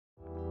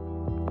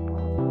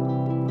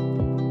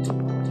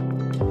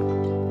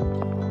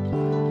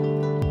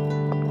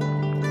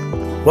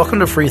Welcome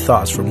to Free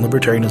Thoughts from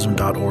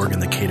Libertarianism.org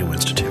and the Cato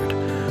Institute.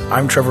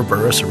 I'm Trevor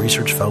Burrus, a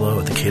research fellow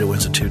at the Cato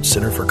Institute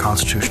Center for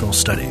Constitutional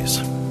Studies.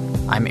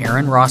 I'm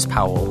Aaron Ross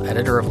Powell,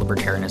 editor of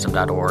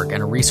Libertarianism.org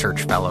and a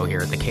research fellow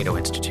here at the Cato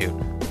Institute.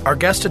 Our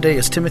guest today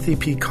is Timothy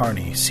P.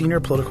 Carney, senior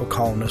political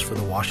columnist for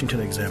the Washington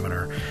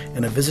Examiner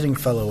and a visiting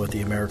fellow at the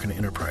American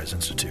Enterprise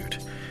Institute.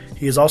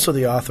 He is also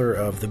the author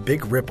of The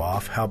Big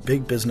Ripoff: How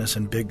Big Business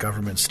and Big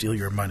Government Steal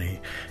Your Money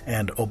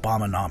and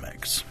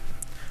Obamonomics.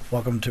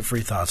 Welcome to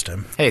Free Thoughts,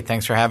 Tim. Hey,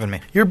 thanks for having me.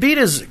 Your beat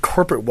is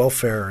corporate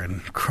welfare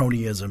and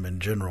cronyism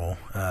in general.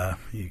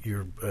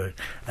 You're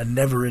a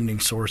never-ending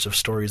source of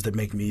stories that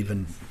make me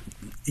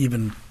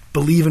even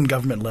believe in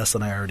government less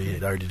than I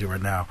already do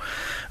right now.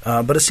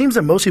 But it seems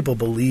that most people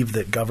believe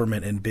that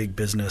government and big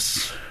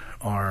business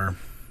are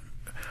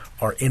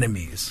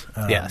enemies.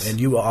 Yes. And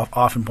you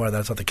often point out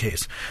that's not the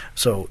case.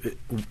 So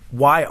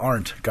why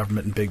aren't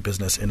government and big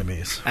business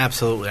enemies?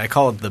 Absolutely. I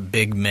call it the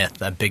big myth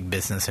that big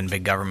business and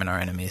big government are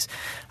enemies.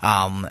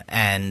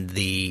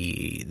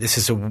 This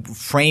is a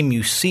frame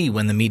you see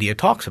when the media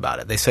talks about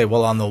it. They say,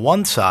 well, on the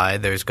one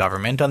side there's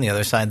government, on the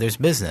other side there's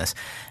business.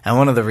 And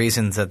one of the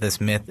reasons that this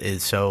myth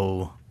is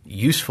so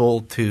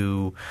useful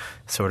to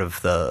sort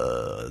of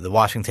the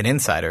Washington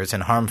insiders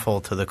and harmful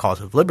to the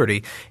cause of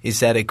liberty is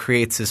that it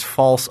creates this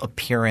false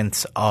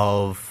appearance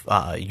of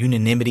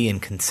unanimity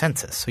and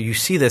consensus. So you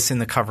see this in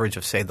the coverage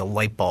of, say, the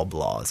light bulb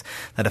laws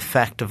that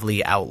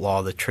effectively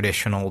outlaw the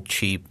traditional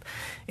cheap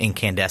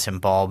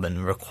incandescent bulb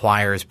and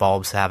requires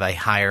bulbs to have a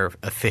higher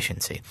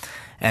efficiency.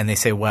 And they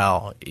say,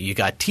 well, you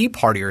got Tea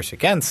Partiers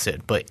against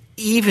it, but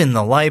even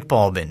the light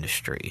bulb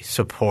industry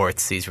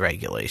supports these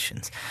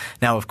regulations.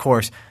 Now, of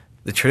course,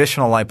 the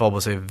traditional light bulb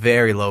was a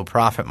very low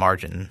profit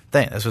margin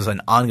thing. This was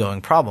an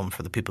ongoing problem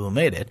for the people who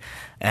made it,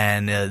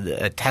 and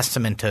a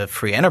testament to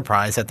free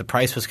enterprise that the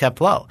price was kept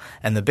low.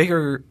 And the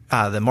bigger,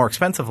 the more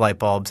expensive light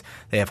bulbs,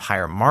 they have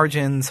higher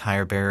margins,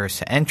 higher barriers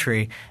to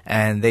entry,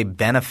 and they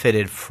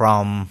benefited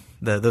from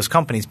those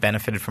companies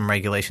benefited from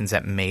regulations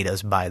that made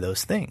us buy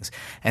those things.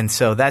 And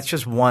so that's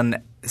just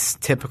one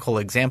typical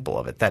example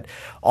of it, that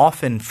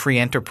often free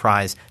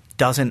enterprise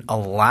doesn't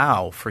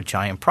allow for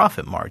giant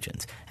profit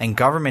margins, and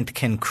government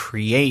can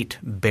create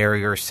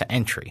barriers to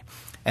entry.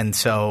 And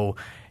so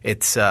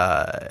it's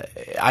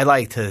I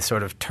like to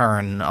sort of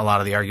turn a lot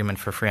of the argument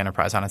for free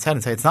enterprise on its head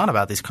and say it's not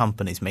about these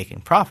companies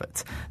making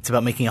profits. It's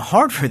about making it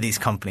hard for these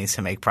companies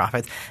to make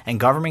profits, and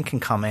government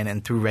can come in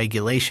and through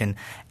regulation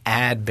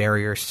add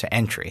barriers to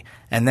entry.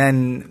 And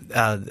then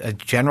a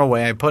general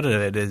way I put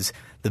it is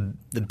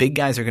the big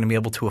guys are going to be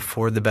able to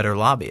afford the better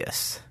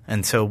lobbyists.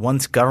 And so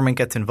once government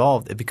gets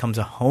involved, it becomes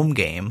a home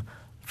game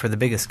for the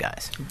biggest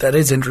guys. That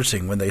is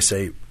interesting when they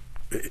say,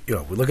 we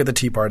look at the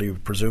Tea Party, we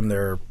presume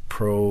they're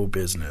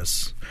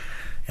pro-business,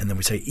 and then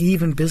we say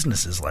even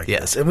businesses like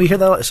this. And we hear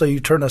that. So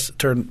you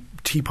turn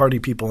Tea Party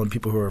people and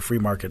people who are free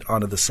market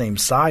onto the same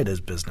side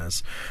as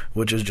business,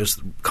 which is just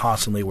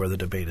constantly where the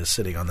debate is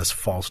sitting on this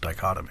false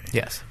dichotomy.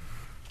 Yes.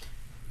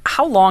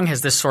 How long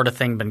has this sort of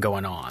thing been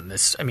going on?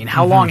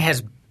 How long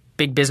has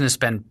big business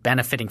been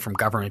benefiting from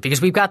government?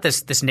 Because we've got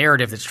this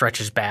narrative that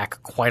stretches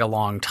back quite a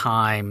long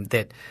time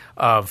the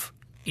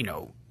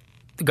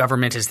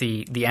government is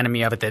the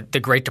enemy of it, the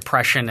Great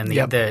Depression and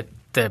the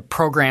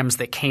programs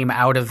that came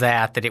out of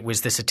that it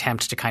was this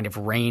attempt to kind of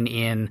rein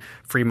in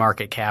free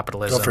market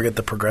capitalism. Don't forget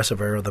the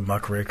progressive era, the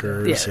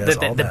muckrakers. Yeah,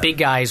 the big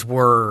guys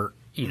were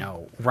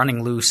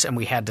running loose, and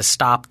we had to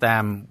stop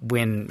them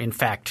when in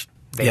fact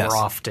they were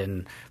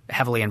often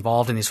heavily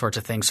involved in these sorts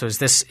of things. So is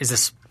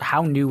this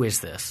how new is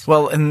this?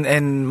 Well,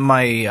 in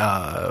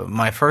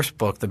my first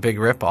book, The Big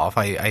Ripoff,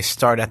 I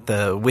start at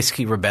the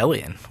Whiskey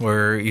Rebellion,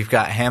 where you've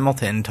got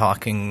Hamilton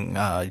talking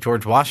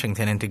George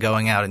Washington into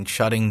going out and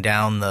shutting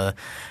down the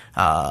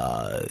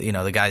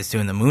guys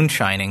doing the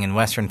moonshining in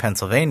western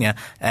Pennsylvania,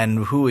 and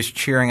who was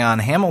cheering on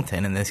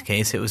Hamilton in this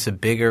case? It was the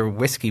bigger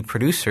whiskey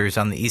producers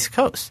on the East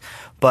Coast.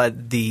 But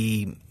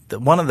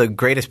one of the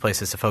greatest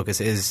places to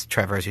focus is,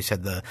 Trevor, as you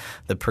said, the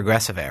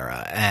progressive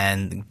era.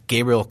 And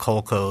Gabriel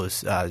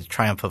Kolko's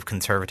Triumph of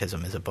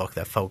Conservatism is a book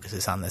that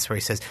focuses on this, where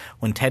he says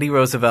when Teddy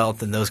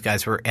Roosevelt and those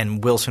guys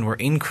and Wilson were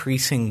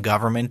increasing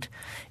government,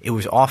 it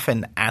was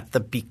often at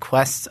the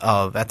request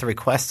of,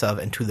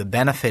 and to the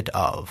benefit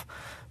of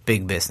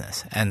big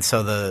business. And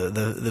so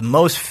the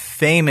most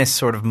famous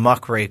sort of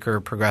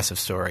muckraker progressive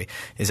story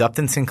is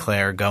Upton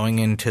Sinclair going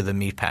into the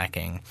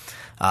meatpacking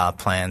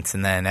plants,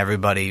 and then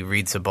everybody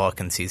reads the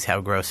book and sees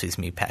how gross these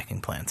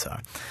meatpacking plants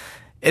are.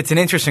 It's an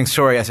interesting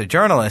story as a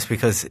journalist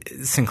because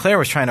Sinclair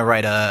was trying to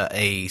write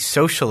a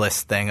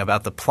socialist thing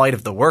about the plight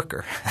of the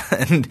worker.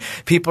 And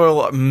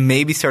people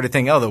maybe started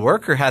thinking, oh, the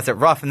worker has it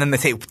rough. And then they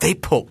say, they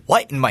put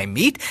what in my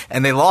meat?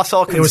 And they lost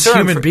all concern. It was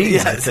human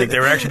beings. I think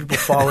there were actually people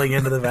falling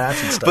into the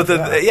vats and stuff.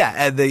 But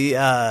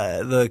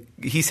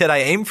he said, I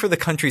aimed for the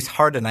country's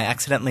heart and I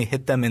accidentally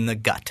hit them in the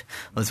gut,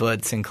 was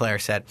what Sinclair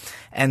said.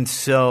 And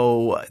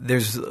so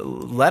there's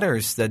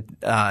letters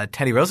that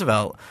Teddy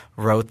Roosevelt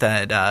wrote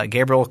that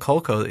Gabriel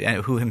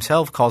Kolko, who who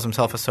himself calls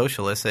himself a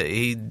socialist,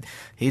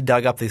 he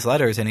dug up these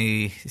letters and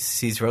he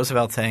sees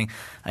Roosevelt saying,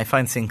 I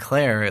find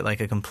Sinclair like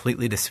a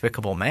completely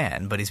despicable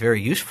man, but he's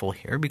very useful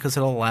here because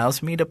it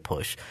allows me to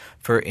push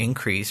for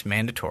increased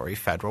mandatory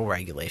federal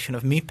regulation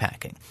of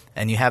meatpacking.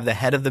 And you have the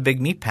head of the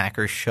big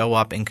meatpackers show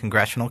up in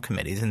congressional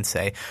committees and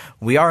say,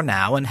 we are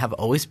now and have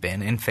always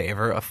been in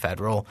favor of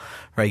federal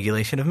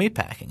regulation of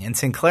meatpacking. And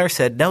Sinclair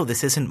said, no,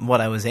 this isn't what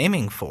I was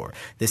aiming for.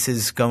 This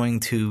is going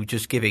to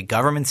just give a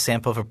government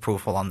stamp of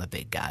approval on the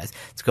big guys.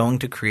 It's going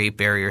to create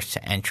barriers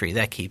to entry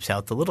that keeps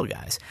out the little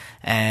guys.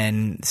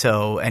 And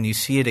you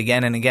see it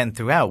again and again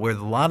throughout where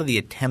a lot of the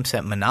attempts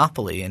at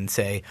monopoly in,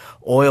 say,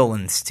 oil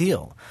and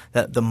steel,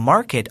 that the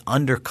market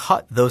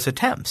undercut those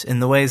attempts in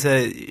the ways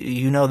that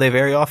they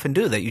very often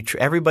do, that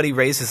everybody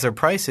raises their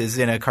prices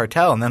in a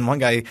cartel and then one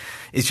guy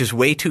is just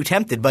way too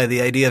tempted by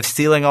the idea of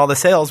stealing all the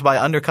sales by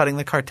undercutting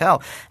the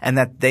cartel, and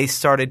that they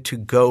started to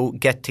go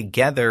get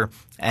together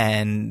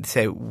and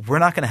say, we're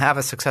not going to have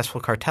a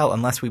successful cartel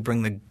unless we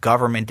bring the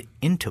government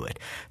into it.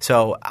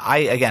 So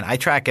I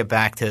track it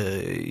back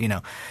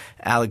to,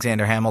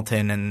 Alexander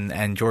Hamilton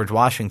and George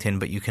Washington,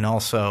 but you can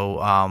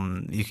also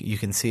you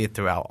can see it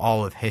throughout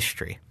all of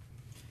history.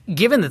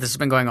 Given that this has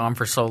been going on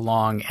for so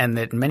long and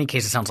that in many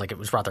cases it sounds like it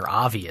was rather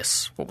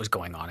obvious what was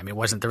going on. I mean,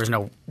 there was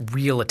no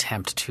real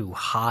attempt to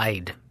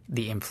hide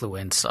the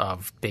influence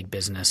of big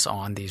business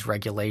on these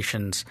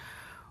regulations.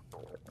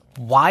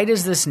 Why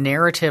does this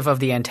narrative of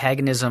the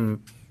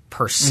antagonism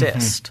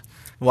persist?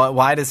 Mm-hmm.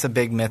 Why does the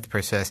big myth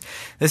persist?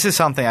 This is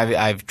something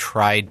I've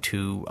tried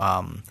to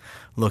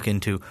look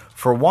into.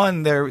 For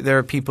one, there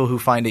are people who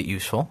find it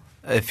useful.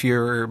 If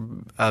you're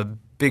a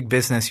big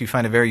business, you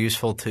find it very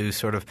useful to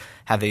sort of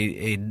have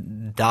a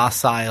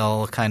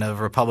docile kind of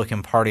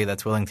Republican Party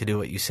that's willing to do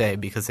what you say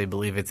because they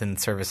believe it's in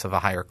service of a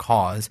higher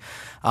cause.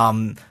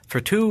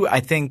 For two, I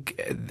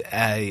think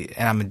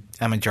and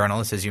I'm a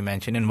journalist, as you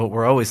mentioned, and what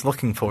we're always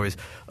looking for is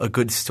a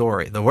good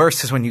story. The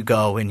worst is when you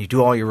go and you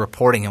do all your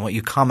reporting and what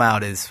you come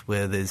out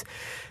with is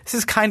this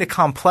is kind of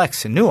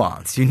complex and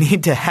nuanced. You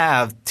need to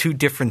have two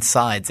different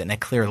sides and a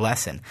clear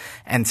lesson.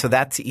 And so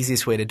that's the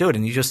easiest way to do it.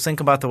 And you just think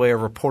about the way a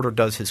reporter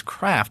does his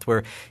craft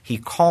where he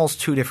calls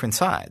two different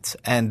sides.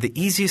 And the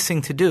easiest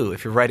thing to do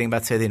if you're writing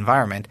about, say, the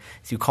environment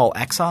is you call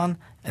Exxon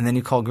and then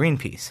you call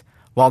Greenpeace.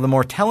 While the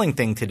more telling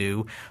thing to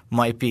do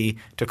might be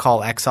to call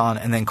Exxon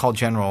and then call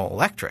General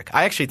Electric.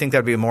 I actually think that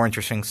would be a more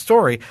interesting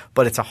story,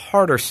 but it's a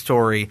harder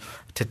story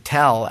to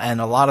tell, and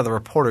a lot of the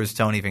reporters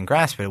don't even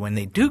grasp it. When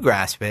they do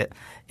grasp it,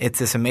 it's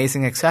this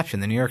amazing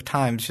exception. The New York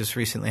Times just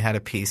recently had a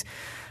piece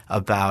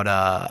about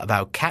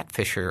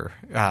catfishing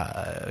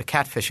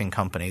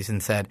companies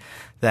and said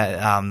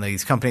that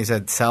these companies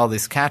that sell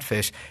this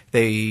catfish,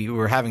 they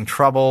were having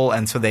trouble,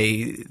 and so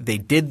they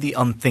did the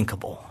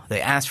unthinkable.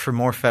 They asked for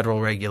more federal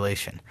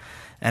regulation.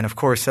 And, of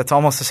course, that's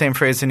almost the same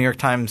phrase the New York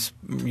Times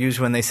used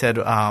when they said,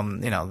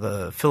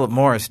 the Philip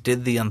Morris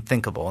did the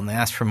unthinkable, and they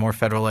asked for more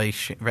federal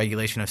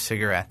regulation of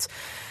cigarettes.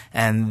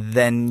 And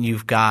then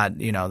you've got,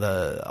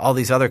 all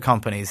these other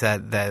companies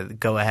that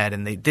go ahead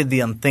and they did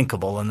the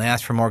unthinkable and they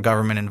asked for more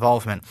government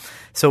involvement.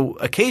 So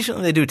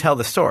occasionally they do tell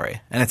the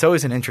story, and it's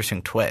always an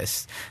interesting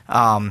twist.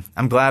 I'm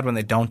glad when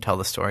they don't tell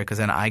the story because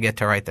then I get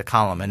to write the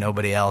column and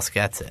nobody else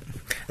gets it.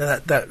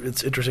 And that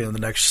it's interesting. The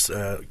next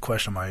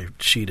question on my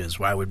sheet is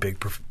why would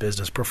big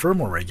business prefer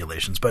more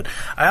regulations? But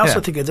I also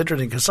think it's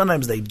interesting because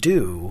sometimes they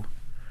do.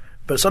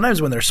 But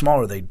sometimes when they're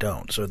smaller, they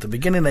don't. So at the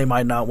beginning, they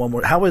might not want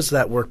more. How does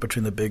that work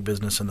between the big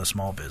business and the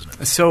small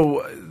business?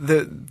 So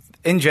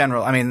in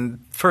general, I mean,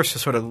 first to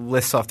sort of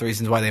list off the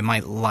reasons why they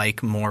might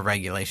like more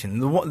regulation.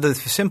 The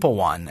simple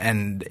one,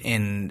 and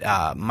in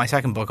my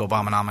second book,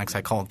 Obamonomics,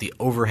 I call it the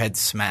overhead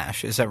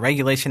smash, is that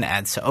regulation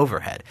adds to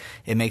overhead.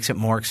 It makes it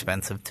more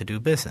expensive to do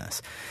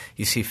business.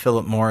 You see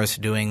Philip Morris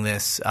doing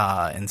this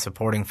in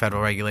supporting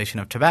federal regulation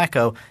of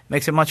tobacco. It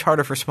makes it much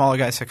harder for smaller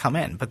guys to come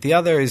in. But the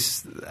other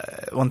is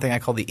one thing I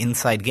call the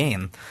inside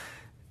game.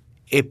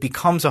 It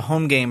becomes a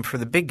home game for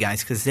the big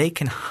guys because they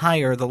can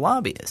hire the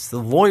lobbyists. The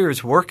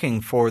lawyers working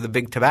for the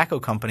big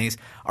tobacco companies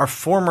are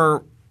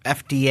former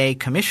FDA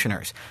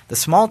commissioners. The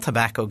small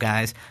tobacco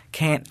guys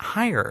can't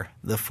hire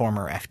the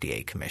former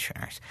FDA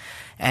commissioners.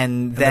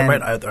 And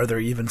then are there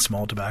even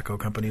small tobacco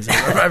companies?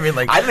 I mean,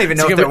 like I don't even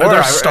know if there are were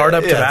there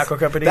startup tobacco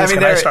companies. I mean,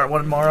 can I start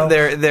one tomorrow?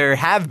 There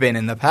have been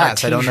in the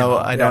past.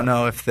 Artisanal, I don't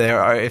know if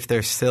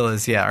there still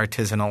is.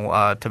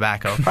 Artisanal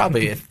tobacco.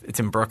 Probably if it's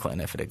in Brooklyn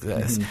if it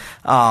exists.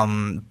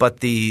 Mm-hmm.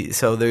 But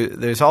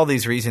there's all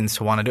these reasons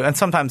to want to do, and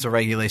sometimes the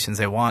regulations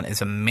they want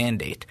is a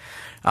mandate.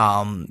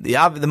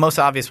 The most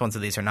obvious ones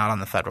of these are not on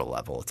the federal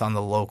level. It's on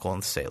the local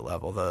and state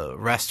level. The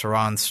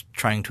restaurants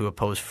trying to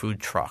oppose food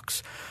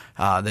trucks.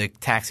 The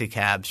taxi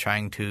cabs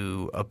trying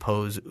to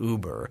oppose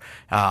Uber.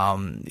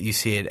 You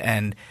see it.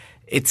 And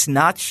it's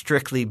not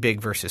strictly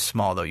big versus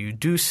small, though. You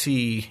do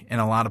see in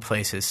a lot of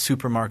places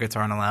supermarkets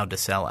aren't allowed to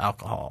sell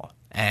alcohol.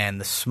 And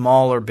the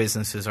smaller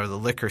businesses are the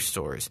liquor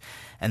stores.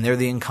 And they're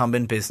the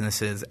incumbent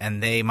businesses,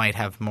 and they might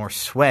have more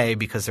sway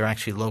because they're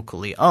actually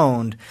locally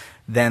owned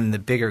than the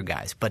bigger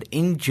guys. But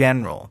in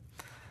general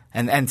 –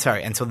 and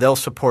so they'll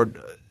support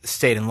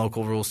state and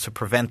local rules to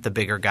prevent the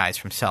bigger guys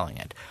from selling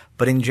it.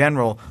 But in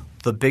general,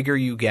 the bigger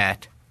you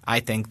get, I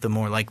think the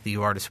more likely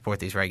you are to support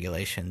these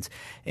regulations,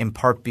 in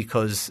part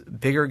because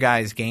bigger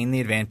guys gain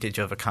the advantage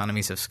of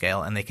economies of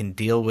scale, and they can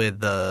deal with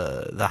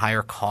the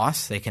higher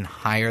costs. They can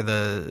hire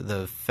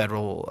the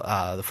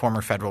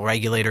former federal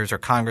regulators or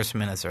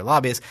congressmen as their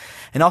lobbyists,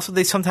 and also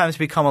they sometimes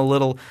become a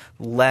little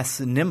less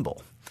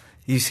nimble.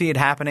 You see it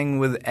happening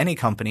with any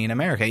company in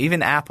America.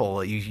 Even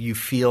Apple, you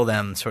feel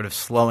them sort of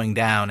slowing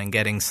down and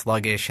getting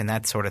sluggish and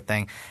that sort of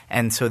thing,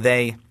 and so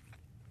the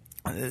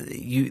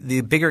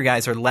bigger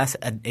guys are less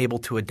able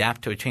to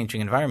adapt to a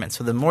changing environment.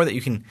 So the more that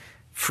you can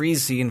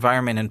freeze the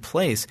environment in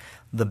place,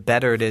 the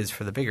better it is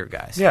for the bigger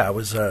guys. Yeah, it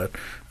was. We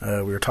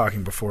were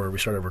talking before we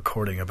started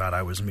recording about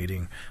I was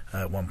meeting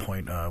at one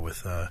point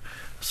with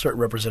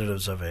certain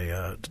representatives of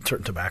a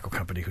certain tobacco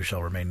company who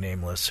shall remain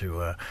nameless,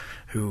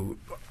 who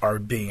are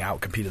being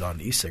outcompeted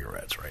on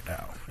e-cigarettes right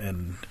now,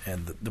 and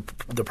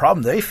the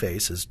problem they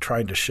face is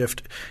trying to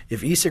shift.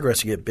 If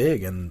e-cigarettes get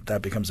big and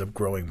that becomes a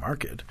growing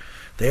market,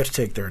 they have to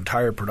take their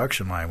entire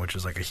production line, which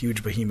is like a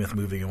huge behemoth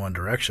moving in one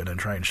direction, and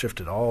try and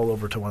shift it all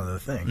over to one other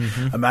thing.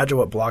 Mm-hmm. Imagine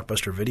what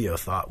Blockbuster Video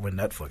thought when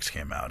Netflix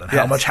came out, and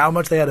how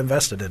much they had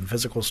invested in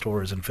physical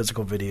stores and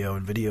physical video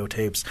and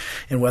videotapes,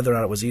 and whether or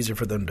not it was easier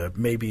for them to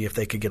maybe if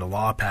they could get a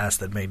law passed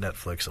that made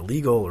Netflix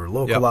illegal or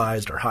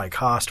localized or high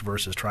cost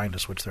versus trying to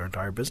switch their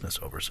entire business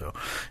over. So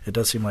it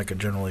does seem like a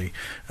generally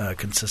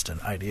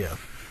consistent idea.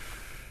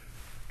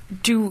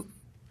 Do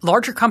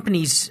larger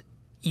companies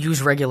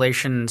use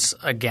regulations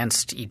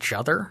against each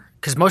other?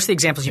 Because most of the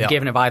examples you've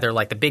given of either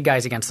like the big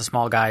guys against the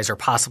small guys or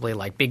possibly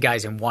like big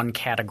guys in one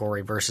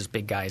category versus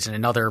big guys in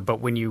another. But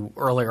when you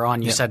earlier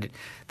on you said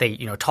they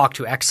talk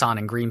to Exxon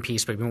and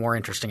Greenpeace, but it'd be more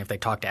interesting if they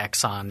talk to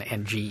Exxon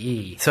and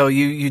GE. So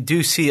you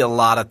do see a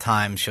lot of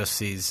times just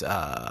these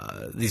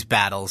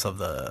battles of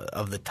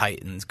the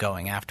titans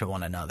going after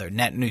one another.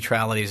 Net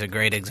neutrality is a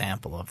great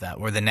example of that,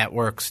 where the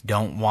networks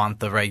don't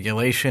want the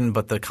regulation,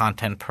 but the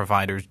content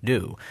providers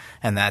do,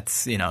 and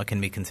that's it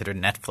can be considered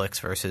Netflix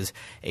versus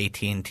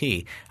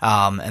AT&T.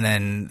 And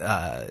then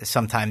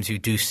sometimes you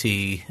do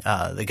see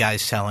the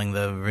guys selling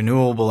the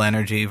renewable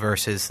energy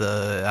versus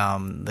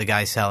the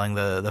guys selling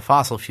the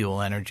fossil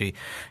fuel energy,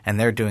 and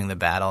they're doing the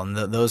battle, and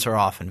those are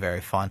often very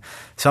fun.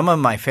 Some of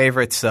my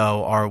favorites,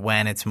 though, are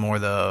when it's more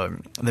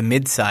the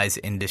mid-size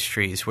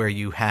industries where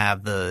you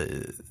have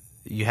the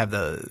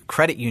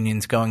credit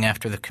unions going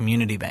after the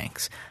community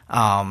banks.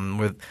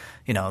 With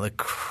the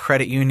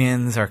credit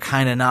unions are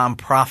kind of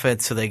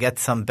nonprofits, so they get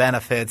some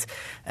benefits,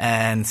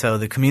 and so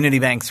the community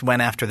banks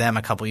went after them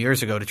a couple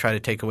years ago to try to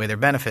take away their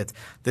benefits.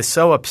 This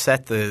so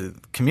upset the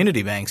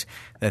community banks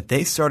that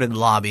they started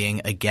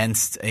lobbying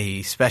against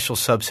a special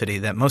subsidy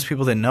that most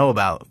people didn't know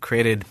about,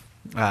 created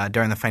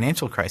during the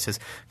financial crisis,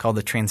 called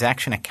the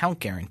Transaction Account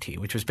Guarantee,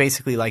 which was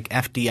basically like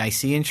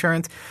FDIC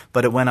insurance,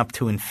 but it went up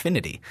to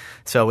infinity.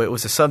 So it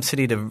was a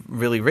subsidy to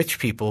really rich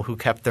people who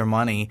kept their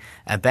money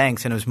at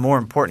banks, and it was more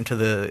important to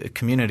the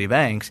community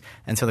banks.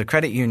 And so the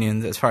credit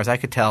unions, as far as I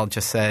could tell,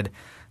 just said,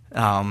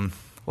 well,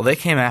 they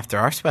came after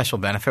our special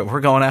benefit.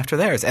 We're going after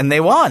theirs. And they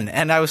won.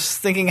 And I was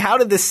thinking, how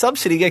did this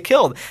subsidy get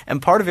killed?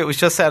 And part of it was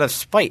just out of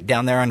spite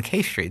down there on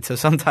K Street. So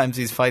sometimes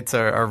these fights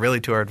are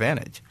really to our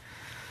advantage.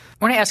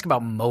 I want to ask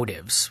about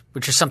motives,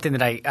 which is something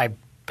that I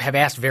have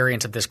asked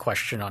variants of this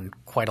question on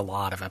quite a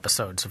lot of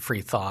episodes of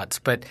Free Thoughts.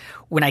 But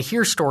when I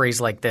hear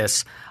stories like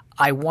this,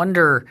 I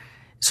wonder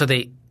 – so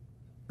the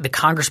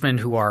congressmen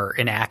who are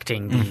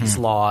enacting these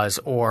laws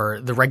or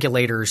the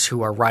regulators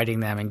who are writing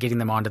them and getting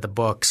them onto the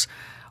books,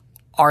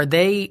 are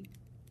they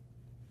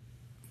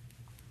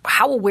 –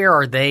 how aware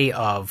are they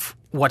of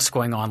what's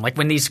going on? Like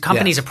when these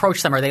companies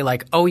approach them, are they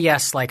like, oh,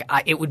 yes, like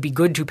it would be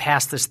good to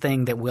pass this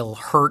thing that will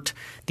hurt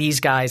these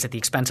guys at the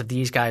expense of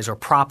these guys or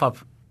prop up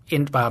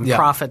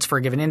profits for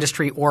a given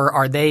industry? Or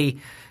are they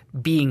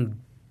being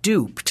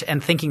duped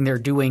and thinking they're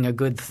doing a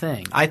good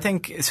thing? I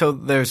think – so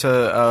there's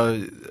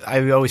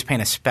I always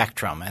paint a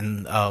spectrum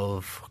and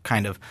of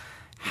kind of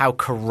how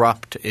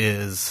corrupt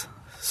is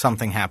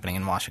something happening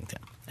in Washington.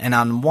 And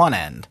on one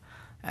end –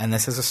 and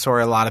this is a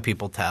story a lot of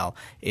people tell,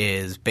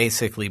 is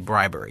basically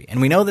bribery. And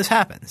we know this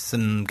happens.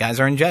 Some guys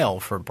are in jail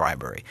for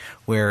bribery,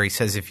 where he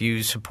says, if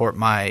you support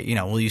my –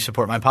 will you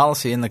support my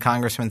policy? And the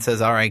congressman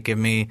says, all right, give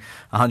me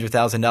a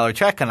 $100,000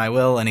 check, and I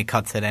will. And he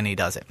cuts it and he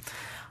does it.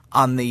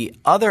 On the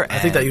other end – I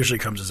think that usually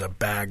comes as a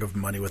bag of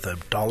money with a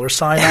dollar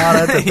sign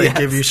on it that they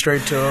give you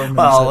straight to him.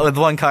 Well, with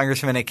one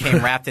congressman, it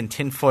came wrapped in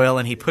tinfoil,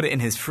 and he put it in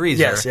his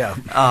freezer. Yes,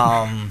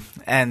 yeah.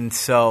 And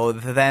so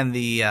then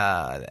the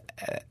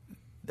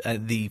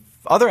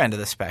other end of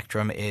the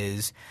spectrum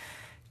is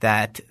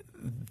that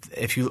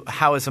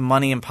how is the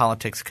money in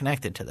politics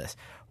connected to this?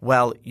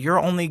 Well, you're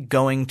only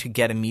going to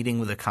get a meeting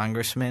with a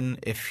congressman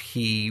if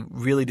he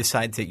really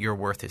decides that you're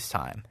worth his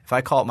time. If I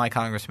call up my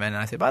congressman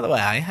and I say, by the way,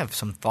 I have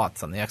some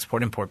thoughts on the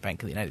Export-Import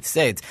Bank of the United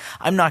States,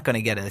 I'm not going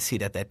to get a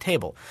seat at that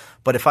table.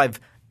 But if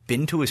I've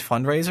been to his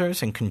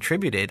fundraisers and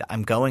contributed,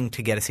 I'm going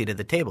to get a seat at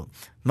the table.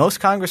 Most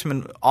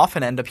congressmen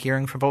often end up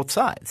hearing from both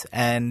sides.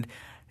 And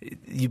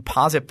you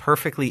posit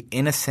perfectly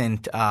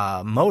innocent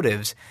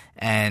motives,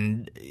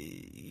 and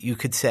you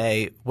could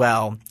say,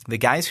 well, the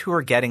guys who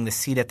are getting the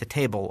seat at the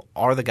table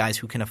are the guys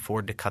who can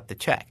afford to cut the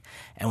check.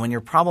 And when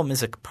your problem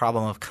is a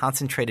problem of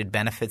concentrated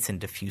benefits and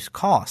diffuse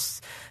costs,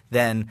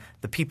 then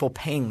the people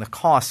paying the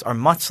costs are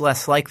much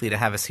less likely to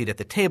have a seat at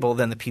the table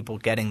than the people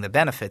getting the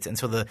benefits. And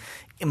so the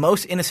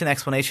most innocent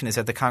explanation is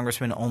that the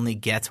congressman only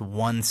gets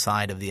one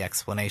side of the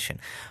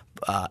explanation.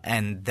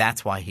 And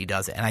that's why he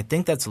does it. And I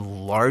think that's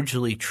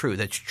largely true.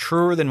 That's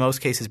truer than most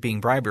cases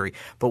being bribery.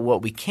 But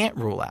what we can't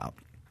rule out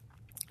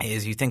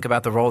is you think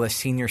about the role that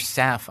senior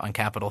staff on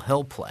Capitol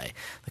Hill play.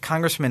 The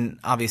congressmen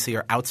obviously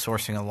are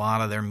outsourcing a lot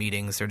of their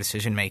meetings, their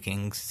decision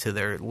makings to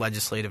their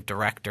legislative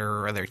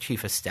director or their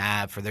chief of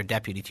staff or their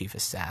deputy chief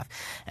of staff.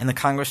 And the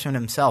congressman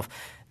himself,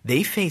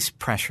 they face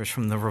pressures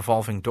from the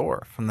revolving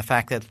door, from the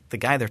fact that the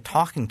guy they're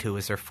talking to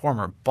is their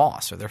former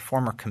boss or their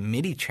former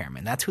committee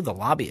chairman. That's who the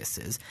lobbyist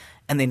is.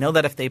 And they know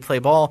that if they play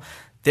ball,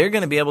 they're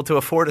going to be able to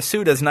afford a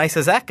suit as nice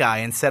as that guy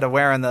instead of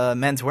wearing the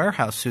Men's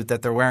Warehouse suit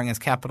that they're wearing as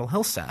Capitol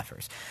Hill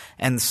staffers.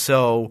 And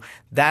so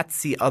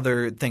that's the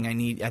other thing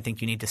I think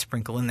you need to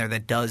sprinkle in there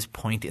that does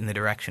point in the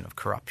direction of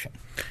corruption.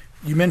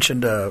 You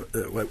mentioned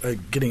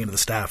getting into the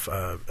staff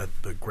at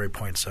the great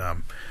points.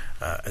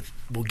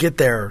 We'll get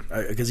there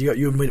because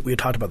we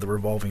talked about the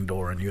revolving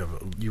door, and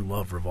you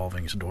love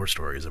revolving door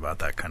stories about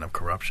that kind of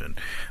corruption.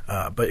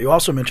 But you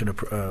also mentioned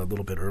a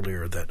little bit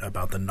earlier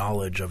about the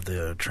knowledge of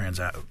the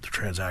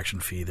transaction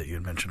fee that you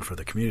had mentioned for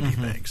the community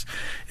banks.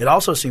 It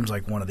also seems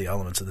like one of the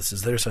elements of this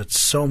is there's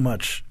so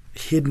much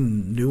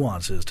hidden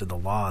nuances to the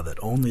law that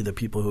only the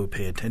people who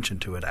pay attention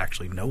to it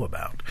actually know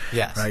about.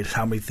 Yes. Right?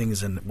 How many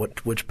things in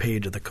which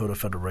page of the Code of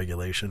Federal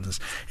Regulations,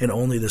 and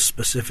only this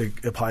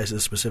specific applies to the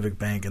specific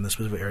bank in the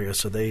specific area,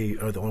 so they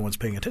are the only ones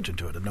paying attention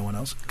to it and no one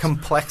else.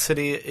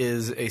 Complexity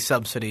is a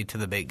subsidy to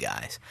the big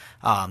guys.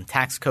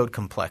 Tax code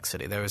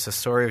complexity. There was a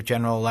story of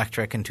General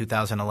Electric in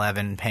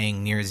 2011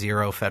 paying near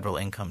zero federal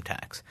income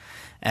tax.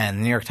 And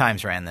the New York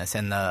Times ran this,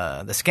 and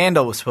the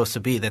scandal was supposed to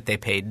be that they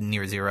paid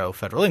near zero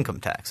federal income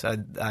tax.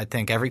 I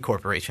think every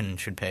corporation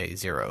should pay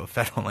zero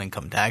federal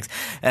income tax,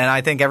 and I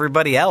think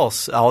everybody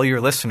else, all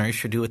your listeners,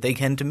 should do what they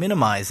can to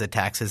minimize the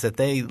taxes that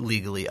they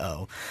legally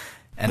owe.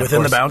 And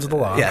within the bounds of the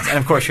law. Yes, and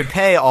of course should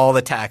pay all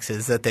the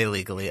taxes that they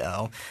legally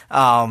owe.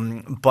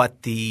 But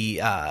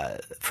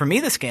for me,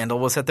 the scandal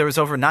was that there was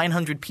over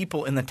 900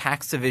 people in the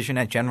tax division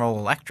at General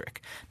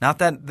Electric. Not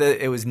that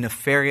it was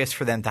nefarious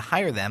for them to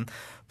hire them,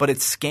 but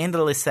it's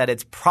scandalous that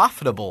it's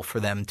profitable for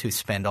them to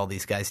spend all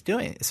these guys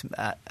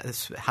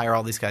hire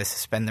all these guys to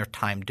spend their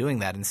time doing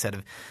that instead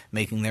of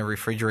making their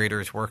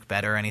refrigerators work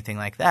better or anything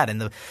like that.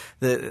 And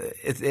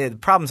the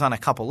problem's on a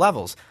couple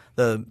levels.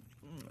 The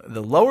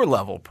lower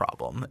level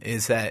problem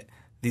is that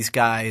these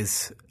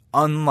guys,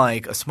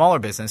 unlike a smaller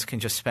business, can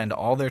just spend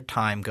all their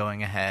time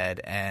going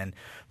ahead and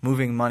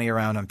moving money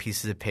around on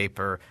pieces of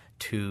paper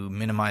to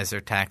minimize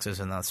their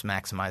taxes and thus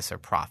maximize their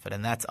profit.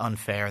 And that's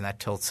unfair, and that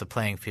tilts the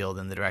playing field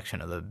in the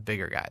direction of the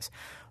bigger guys.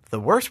 The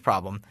worst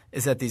problem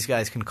is that these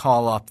guys can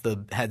call up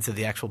the heads of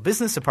the actual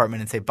business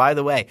department and say, by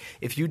the way,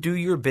 if you do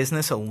your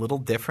business a little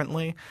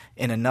differently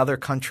in another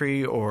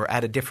country or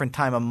at a different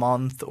time of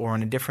month or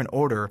in a different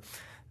order,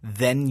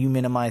 then you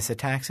minimize the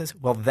taxes.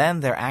 Well,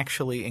 then they're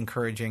actually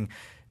encouraging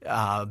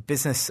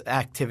business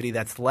activity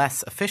that's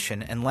less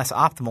efficient and less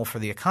optimal for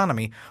the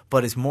economy,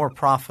 but is more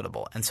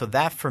profitable. And so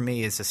that, for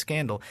me, is a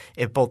scandal.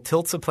 It both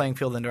tilts the playing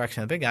field in the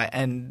direction of the big guy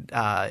and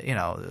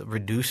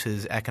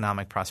reduces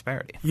economic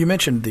prosperity. You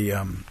mentioned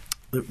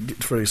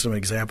for some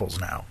examples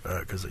now,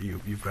 because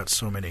you've got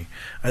so many.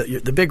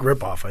 The Big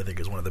Ripoff, I think,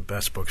 is one of the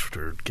best books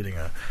for getting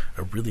a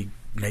really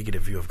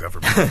negative view of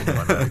government.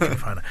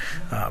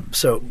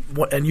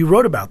 And you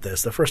wrote about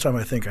this. The first time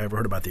I think I ever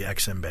heard about the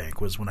Ex-Im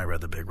Bank was when I read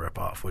The Big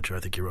Ripoff, which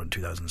I think you wrote in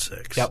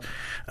 2006. Yep.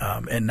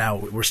 And now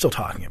we're still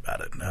talking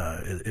about it.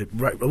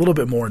 A little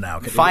bit more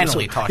now.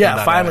 Finally talking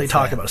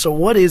about it. So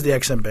what is the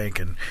Ex-Im Bank,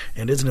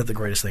 and isn't it the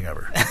greatest thing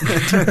ever?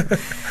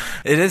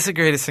 It is the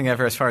greatest thing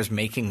ever as far as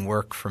making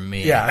work for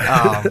me.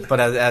 Yeah. But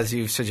as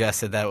you've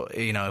suggested, that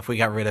if we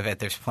got rid of it,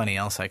 there's plenty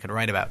else I could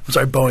write about. I'm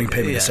sorry, Boeing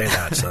paid me to say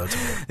that. So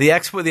the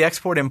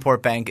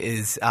Export-Import Bank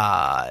is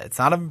it's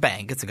not a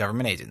bank, it's a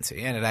government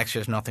agency, and it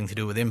actually has nothing to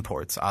do with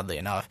imports, oddly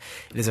enough.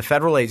 It is a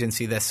federal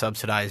agency that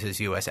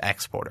subsidizes U.S.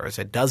 exporters.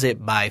 It does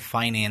it by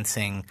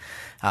financing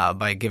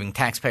by giving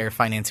taxpayer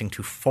financing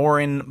to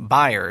foreign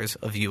buyers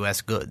of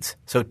U.S. goods.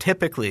 So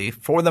typically,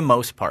 for the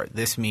most part,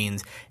 this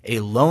means a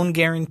loan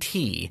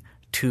guarantee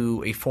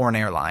to a foreign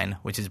airline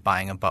which is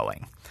buying a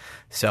Boeing.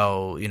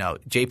 So,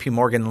 J.P.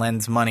 Morgan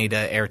lends money to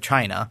Air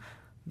China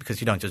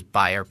because you don't just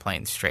buy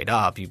airplanes straight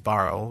up. You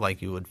borrow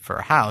like you would for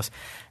a house.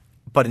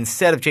 But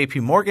instead of J.P.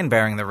 Morgan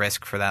bearing the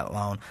risk for that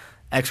loan,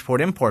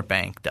 Export-Import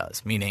Bank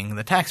does, meaning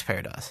the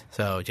taxpayer does.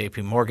 So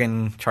J.P.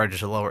 Morgan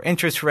charges a lower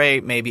interest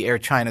rate. Maybe Air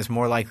China is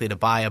more likely to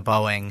buy a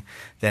Boeing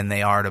than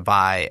they are to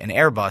buy an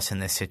Airbus in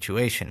this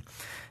situation.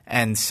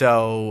 And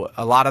so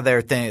a lot of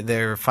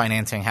their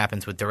financing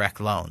happens with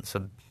direct loans.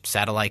 So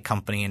satellite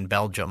company in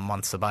Belgium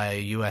wants to buy a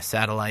U.S.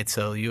 satellite,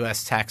 so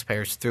U.S.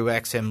 taxpayers through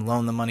Exim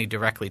loan the money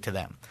directly to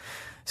them.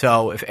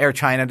 So if Air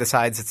China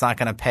decides it's not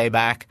going to pay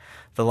back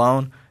the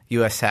loan,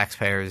 U.S.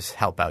 taxpayers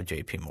help out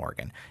J.P.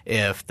 Morgan.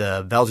 If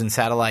the Belgian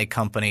satellite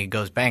company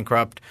goes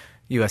bankrupt,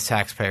 U.S.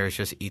 taxpayers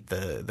just eat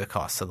the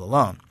costs of the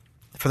loan.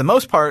 For the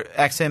most part,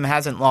 Exim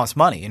hasn't lost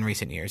money in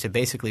recent years. It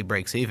basically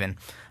breaks even.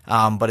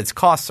 But its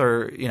costs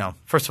are,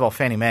 first of all,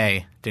 Fannie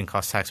Mae didn't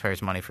cost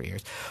taxpayers money for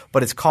years.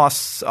 But its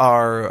costs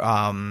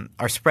are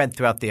spread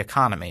throughout the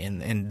economy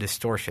in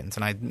distortions.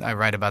 And I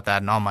write about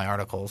that in all my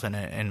articles and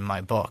in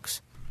my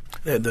books.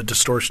 The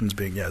distortions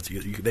being,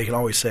 they can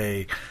always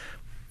say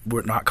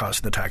we're not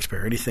costing the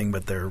taxpayer anything,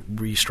 but they're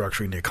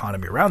restructuring the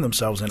economy around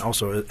themselves, and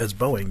also as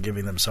Boeing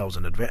giving themselves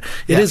an advantage.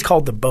 It is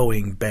called the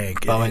Boeing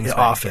Bank. Boeing's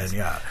often, bank,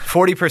 yes.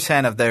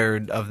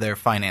 40% of their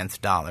finance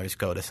dollars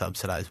go to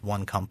subsidize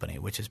one company,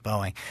 which is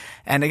Boeing.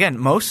 And again,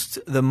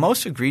 the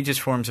most egregious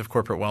forms of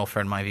corporate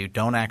welfare, in my view,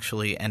 don't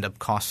actually end up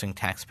costing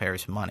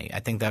taxpayers money. I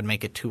think that would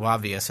make it too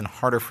obvious and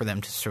harder for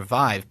them to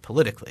survive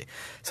politically.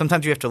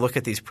 Sometimes you have to look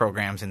at these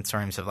programs in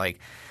terms of like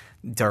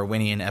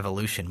Darwinian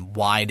evolution.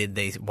 Why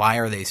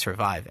are they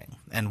surviving?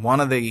 And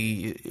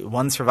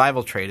one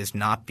survival trait is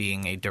not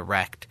being a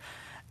direct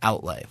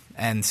outlay.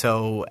 And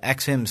so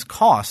Exim's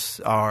costs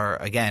are,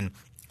 again,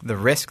 the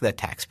risk that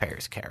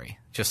taxpayers carry,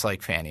 just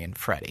like Fannie and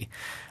Freddie,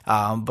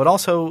 but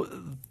also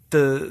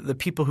the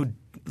people who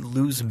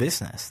lose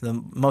business.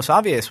 The most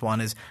obvious one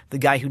is the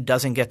guy who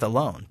doesn't get the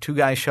loan. Two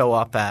guys show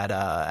up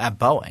at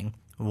Boeing.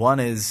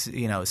 One is,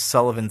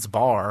 Sullivan's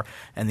Bar,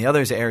 and the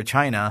other is Air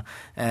China.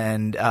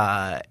 And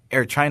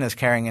Air China is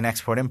carrying an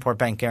Export-Import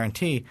Bank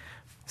guarantee.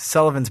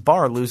 Sullivan's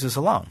Bar loses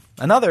a loan.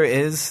 Another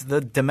is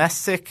the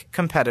domestic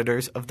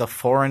competitors of the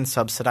foreign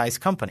subsidized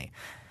company.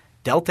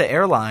 Delta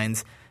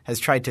Airlines has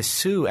tried to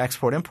sue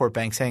Export-Import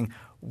Bank, saying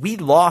we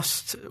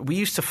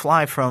used to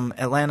fly from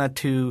Atlanta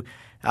to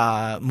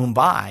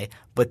Mumbai,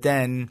 but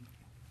then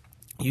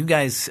you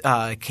guys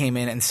came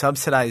in and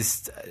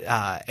subsidized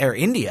Air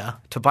India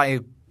to buy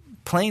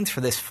planes for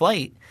this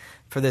flight,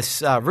 for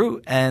this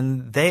route,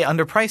 and they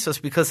underpriced us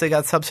because they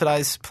got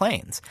subsidized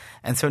planes.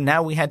 And so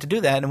now we had to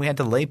do that, and we had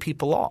to lay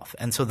people off.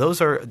 And so those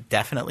are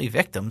definitely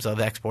victims of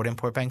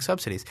Export-Import Bank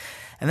subsidies.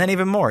 And then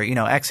even more,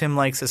 Exim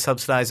likes to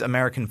subsidize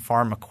American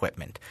farm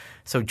equipment.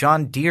 So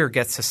John Deere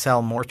gets to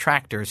sell more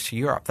tractors to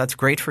Europe. That's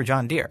great for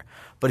John Deere.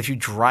 But if you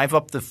drive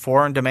up the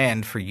foreign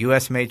demand for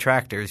U.S.-made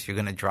tractors, you're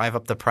going to drive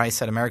up the price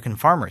that American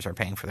farmers are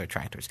paying for their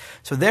tractors.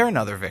 So they're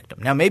another victim.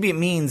 Now, maybe it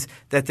means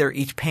that they're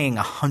each paying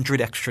 $100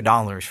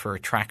 extra for a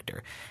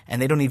tractor, and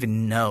they don't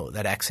even know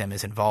that Exim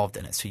is involved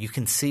in it. So you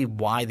can see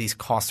why these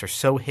costs are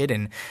so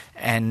hidden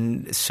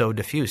and so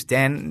diffuse.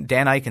 Dan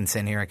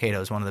Eichenson here at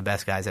Cato is one of the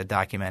best guys at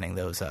documenting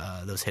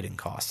those hidden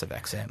costs of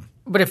Exim.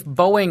 But if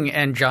Boeing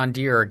and John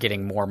Deere are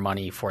getting more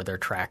money for their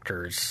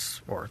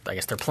tractors, or I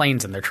guess their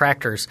planes and their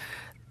tractors –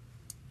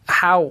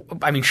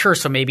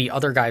 so maybe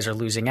other guys are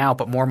losing out,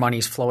 but more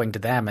money's flowing to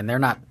them, and they're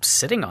not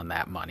sitting on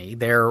that money.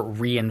 They're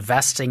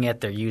reinvesting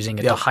it. They're using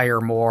it to hire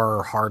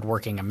more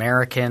hardworking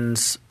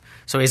Americans.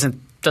 So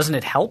doesn't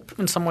it help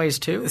in some ways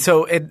too?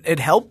 So it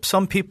helps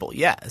some people,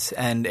 yes,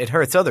 and it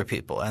hurts other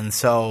people. And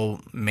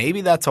so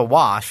maybe that's a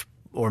wash,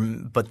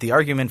 but the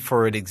argument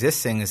for it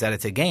existing is that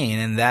it's a gain,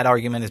 and that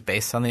argument is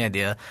based on the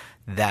idea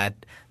that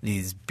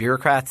these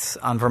bureaucrats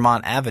on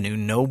Vermont Avenue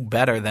know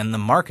better than the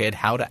market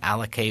how to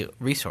allocate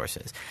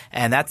resources.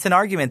 And that's an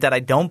argument that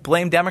I don't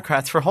blame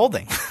Democrats for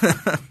holding.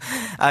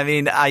 I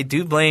mean, I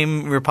do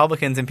blame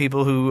Republicans and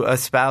people who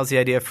espouse the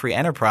idea of free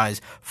enterprise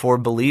for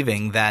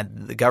believing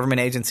that the government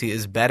agency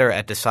is better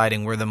at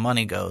deciding where the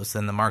money goes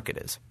than the market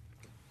is.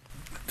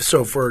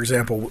 So, for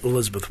example,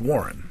 Elizabeth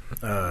Warren,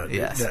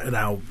 yes.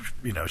 Now,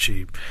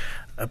 she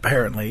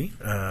apparently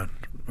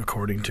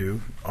according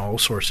to all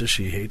sources,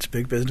 she hates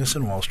big business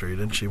and Wall Street,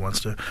 and she wants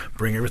to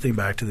bring everything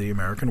back to the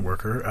American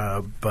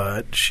worker.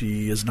 But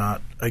she is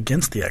not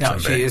against the Exim Bank. No,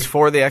 she is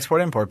for the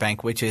Export-Import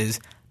Bank, which is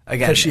 –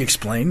 again, has she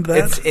explained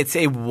that? It's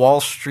a Wall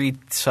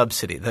Street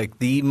subsidy, like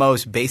the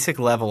most basic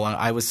level.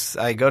 I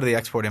go to the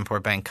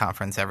Export-Import Bank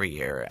conference every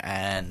year,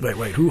 and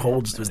wait, who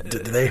holds? Do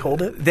they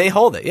hold it? They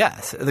hold it,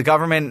 yes. The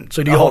government.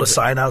 So do you hold a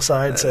sign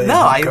outside saying? No,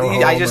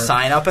 I just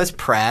sign up as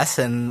press,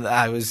 and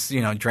I was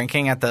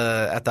drinking at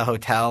the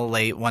hotel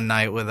late one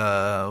night with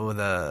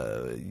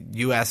a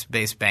U.S.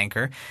 based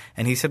banker,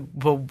 and he said,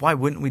 "Well, why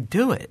wouldn't we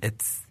do it?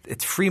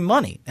 It's free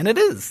money," and it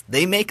is.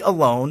 They make a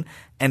loan.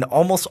 And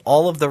almost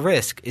all of the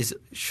risk is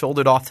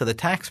shouldered off to the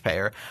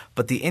taxpayer,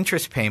 but the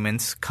interest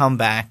payments come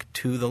back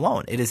to the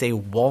loan. It is a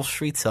Wall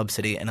Street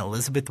subsidy, and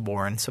Elizabeth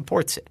Warren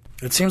supports it.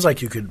 It seems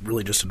like you could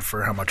really just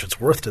infer how much it's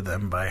worth to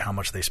them by how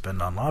much they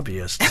spend on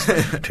lobbyists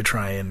to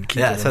try and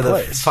keep it in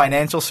place. The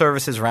Financial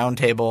Services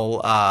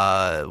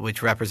Roundtable,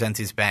 which represents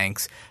these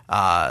banks,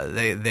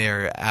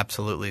 they're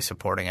absolutely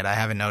supporting it. I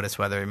haven't noticed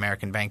whether the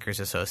American Bankers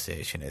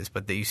Association is,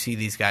 but you see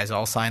these guys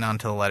all sign on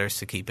to the letters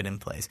to keep it in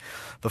place.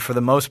 But for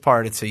the most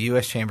part, it's a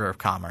U.S. Chamber of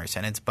Commerce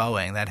and it's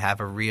Boeing that have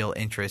a real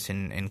interest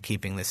in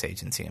keeping this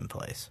agency in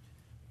place.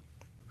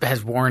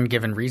 Has Warren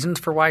given reasons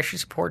for why she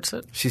supports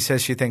it? She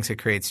says she thinks it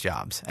creates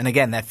jobs. And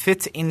again, that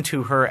fits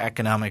into her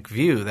economic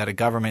view that a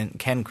government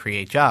can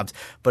create jobs,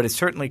 but it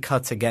certainly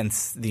cuts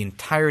against the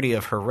entirety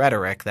of her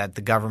rhetoric that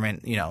the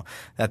government,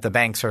 that the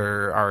banks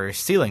are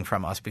stealing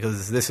from us,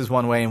 because this is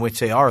one way in which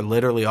they are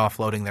literally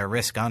offloading their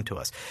risk onto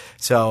us.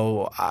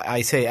 So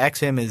I say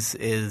Exim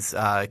is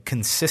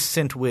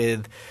consistent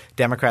with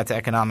Democrats'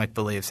 economic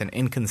beliefs and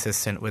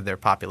inconsistent with their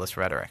populist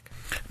rhetoric.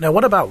 Now,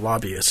 what about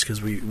lobbyists?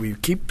 Because we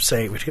keep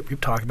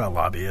talking about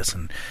lobbyists,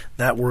 and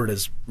that word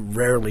is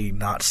rarely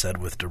not said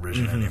with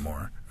derision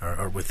anymore,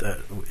 or with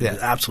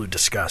absolute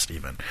disgust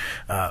even.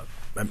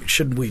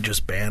 Shouldn't we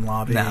just ban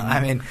lobbying?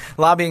 No,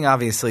 lobbying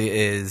obviously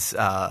is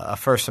a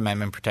First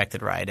Amendment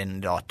protected right,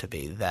 and it ought to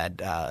be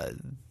that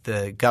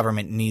the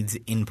government needs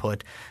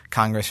input.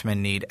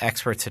 Congressmen need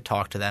experts to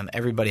talk to them.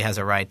 Everybody has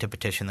a right to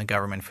petition the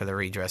government for the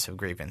redress of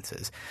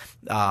grievances.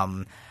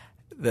 I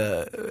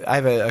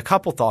have a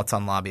couple thoughts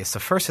on lobbyists. The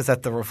first is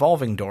that the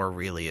revolving door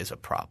really is a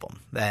problem.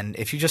 And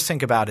if you just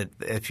think about it,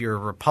 if you're a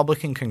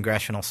Republican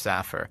congressional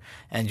staffer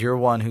and you're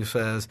one who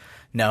says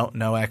no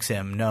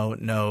XM,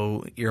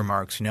 no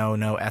earmarks, no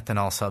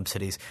ethanol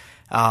subsidies,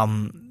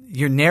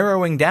 you're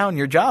narrowing down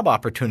your job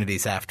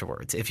opportunities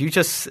afterwards.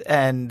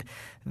 Even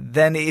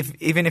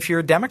if you're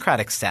a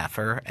Democratic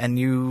staffer and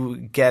you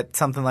get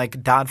something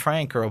like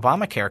Dodd-Frank or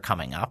Obamacare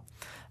coming up,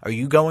 are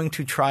you going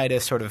to try to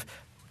sort of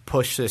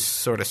push this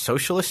sort of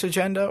socialist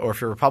agenda, or if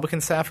you're a Republican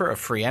staffer, a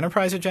free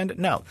enterprise agenda?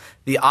 No.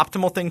 The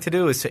optimal thing to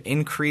do is to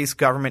increase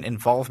government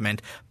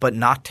involvement but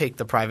not take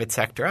the private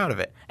sector out of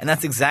it. And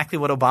that's exactly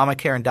what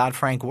Obamacare and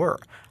Dodd-Frank were.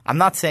 I'm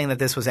not saying that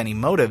this was any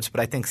motives, but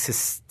I think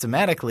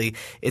systematically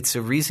it's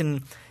a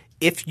reason.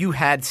 If you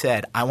had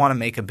said, I want to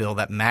make a bill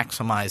that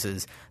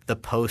maximizes the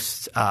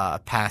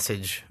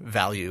post-passage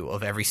value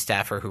of every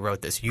staffer who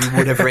wrote this, you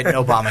would have written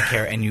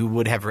Obamacare and you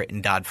would have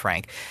written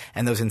Dodd-Frank.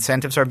 And those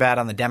incentives are bad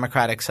on the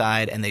Democratic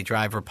side, and they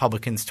drive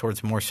Republicans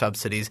towards more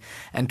subsidies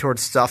and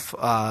towards stuff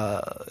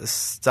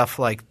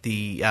like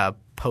the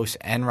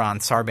post-Enron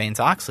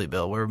Sarbanes-Oxley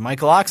bill, where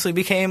Michael Oxley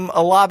became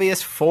a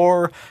lobbyist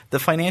for the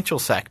financial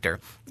sector,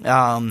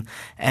 and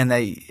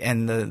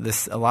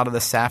a lot of the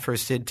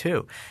staffers did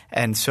too.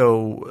 And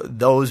so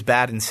those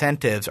bad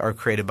incentives are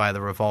created by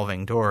the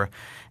revolving door,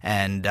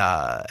 and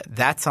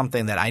that's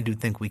something that I do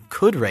think we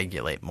could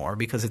regulate more,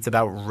 because it's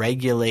about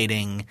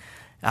regulating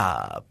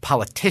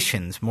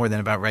politicians more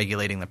than about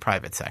regulating the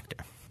private sector.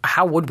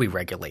 How would we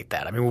regulate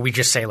that? Would we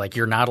just say,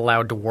 you're not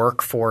allowed to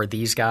work for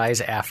these guys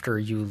after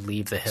you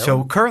leave the Hill?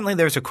 So currently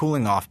there's a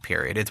cooling off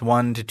period. It's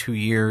 1 to 2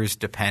 years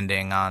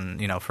depending on,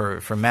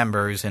 for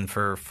members, and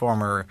for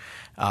former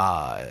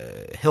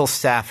Hill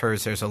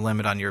staffers there's a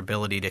limit on your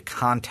ability to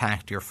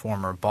contact your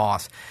former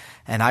boss.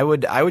 And I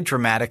would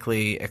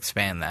dramatically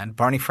expand that.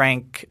 Barney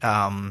Frank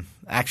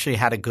actually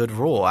had a good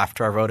rule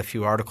after I wrote a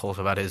few articles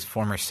about his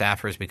former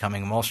staffers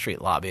becoming Wall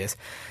Street lobbyists.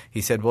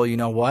 He said, well, you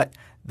know what?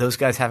 Those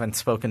guys haven't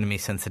spoken to me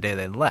since the day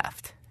they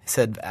left. He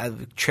said,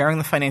 chairing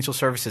the Financial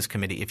Services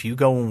Committee, if you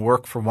go and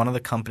work for one of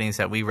the companies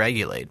that we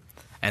regulate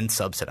and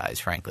subsidize,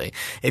 frankly,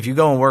 if you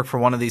go and work for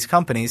one of these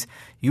companies,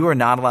 you are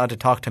not allowed to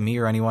talk to me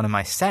or anyone in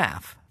my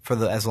staff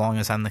as long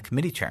as I'm the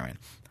committee chairman.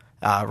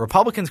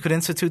 Republicans could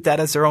institute that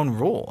as their own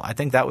rule. I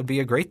think that would be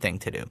a great thing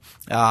to do.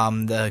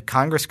 The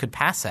Congress could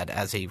pass that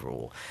as a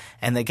rule.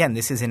 And again,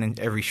 this is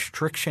a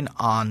restriction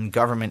on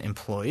government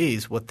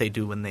employees, what they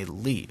do when they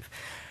leave.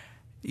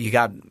 You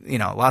got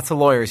lots of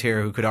lawyers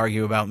here who could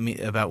argue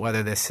about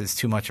whether this is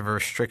too much of a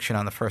restriction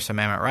on the First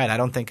Amendment right. I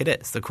don't think it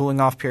is. The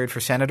cooling off period for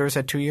senators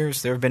at 2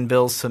 years, there have been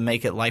bills to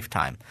make it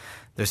lifetime.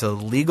 There's a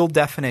legal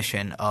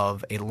definition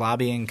of a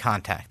lobbying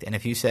contact. And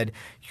if you said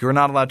you're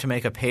not allowed to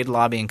make a paid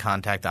lobbying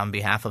contact on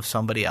behalf of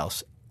somebody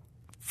else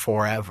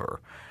forever,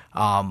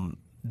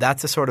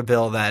 that's the sort of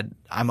bill that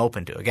I'm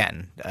open to.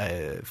 Again,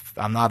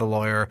 I'm not a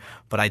lawyer,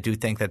 but I do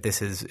think that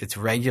it's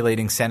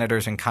regulating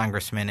senators and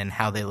congressmen and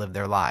how they live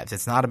their lives.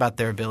 It's not about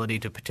their ability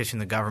to petition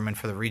the government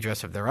for the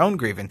redress of their own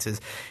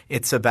grievances.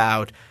 It's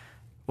about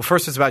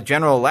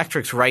General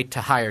Electric's right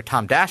to hire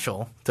Tom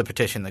Daschle to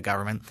petition the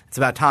government. It's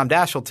about Tom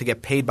Daschle to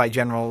get paid by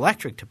General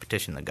Electric to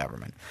petition the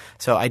government.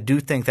 So I do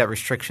think that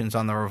restrictions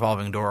on the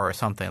revolving door are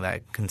something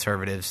that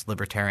conservatives,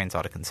 libertarians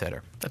ought to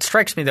consider. That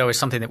strikes me, though, as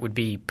something that would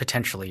be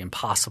potentially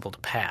impossible to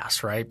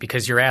pass, right?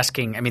 Because you're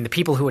asking – the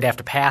people who would have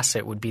to pass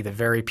it would be the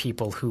very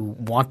people who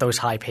want those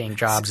high-paying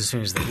jobs as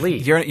soon as they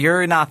leave.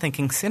 You're not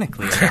thinking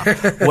cynically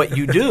enough. What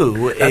you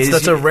do is –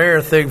 That's a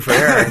rare thing for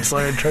Aaron.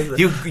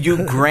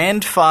 You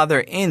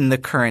grandfather in the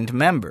current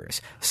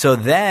members. So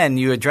then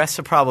you address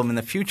the problem in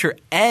the future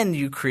and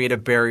you create a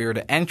barrier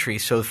to entry.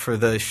 So for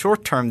the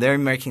short term, they're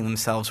making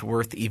themselves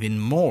worth even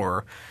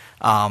more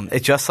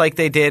It's just like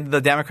the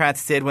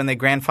Democrats did when they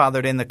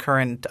grandfathered in the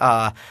current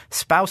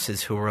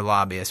spouses who were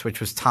lobbyists, which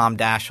was Tom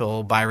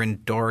Daschle,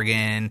 Byron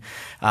Dorgan,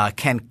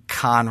 Ken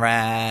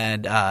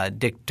Conrad,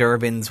 Dick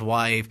Durbin's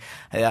wife,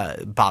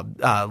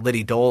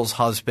 Liddy Dole's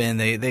husband.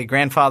 They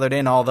grandfathered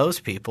in all those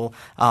people,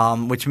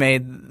 which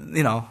made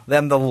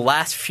them the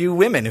last few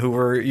women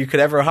who you could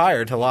ever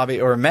hire to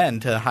lobby, or men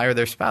to hire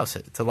their spouse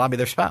to lobby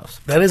their spouse.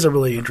 That is a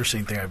really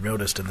interesting thing I've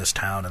noticed in this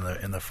town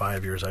in the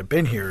 5 years I've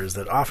been here, is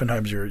that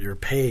oftentimes your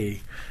pay.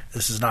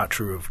 This is not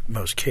true of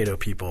most Cato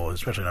people,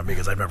 especially not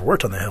because I've never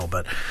worked on the Hill,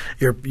 but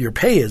your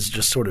pay is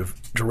just sort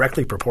of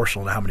directly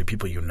proportional to how many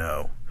people you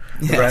know.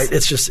 Yes. Right?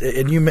 It's just –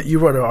 and you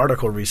wrote an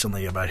article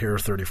recently about here are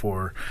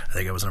 34 – I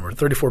think it was number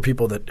 34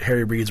 people that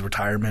Harry Reid's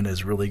retirement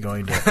is really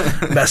going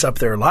to mess up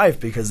their life,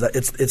 because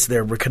it's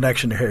their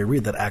connection to Harry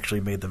Reid that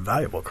actually made them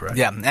valuable, correct?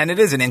 Yeah, and it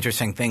is an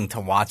interesting thing to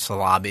watch the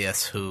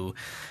lobbyists who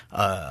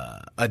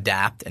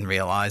adapt and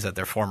realize that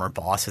their former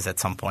boss is at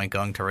some point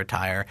going to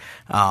retire,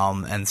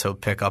 and so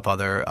pick up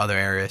other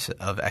areas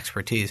of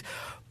expertise.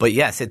 But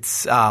yes,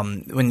 it's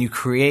when you're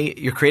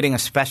creating a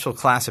special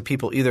class of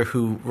people either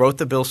who wrote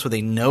the bill so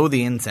they know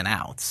the ins and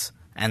outs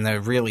and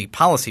they're really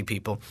policy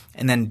people,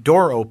 and then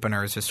door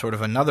openers is sort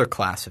of another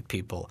class of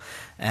people,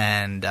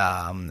 and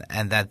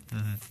that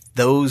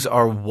those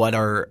are what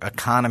our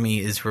economy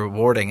is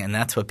rewarding, and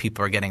that's what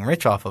people are getting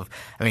rich off of.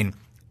 I mean,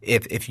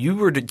 if you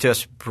were to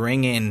just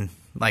bring in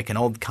like an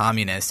old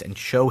communist and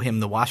show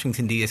him the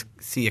Washington,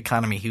 D.C.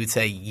 economy, he would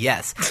say,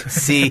 yes,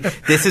 see,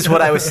 this is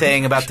what I was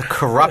saying about the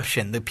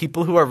corruption. The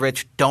people who are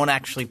rich don't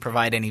actually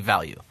provide any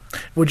value.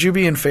 Would you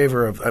be in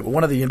favor of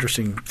one of the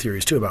interesting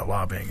theories too about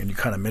lobbying, and you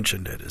kind of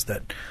mentioned it, is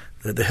that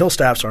the Hill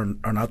staffs are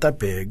not that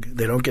big.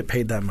 They don't get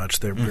paid that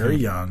much. They're very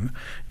young.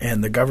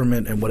 And the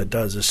government and what it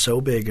does is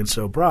so big and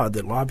so broad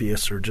that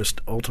lobbyists are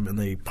just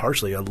ultimately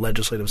partially a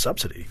legislative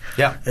subsidy.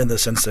 Yeah. In the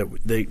sense that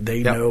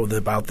they know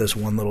about this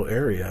one little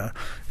area.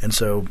 And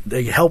so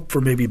they help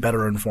for maybe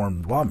better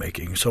informed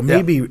lawmaking. So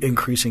maybe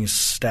increasing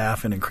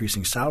staff and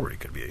increasing salary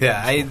could be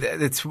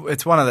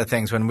it's one of the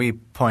things when we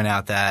point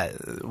out that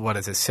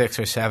 6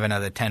 or 7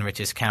 of the 10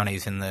 richest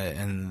counties in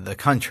the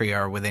country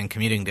are within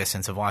commuting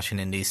distance of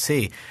Washington,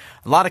 D.C.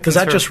 A lot of Does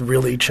that just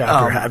really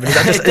chapter have? Is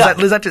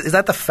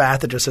that the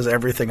fat that just says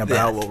everything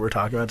about what we're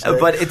talking about today?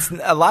 But it's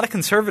a lot of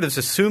conservatives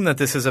assume that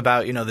this is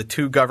about the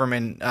two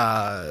government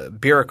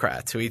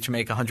bureaucrats who each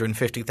make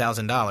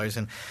 $150,000,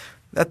 and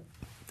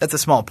that's a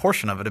small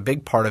portion of it. A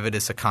big part of it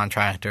is the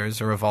contractors,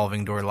 the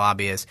revolving door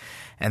lobbyists,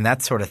 and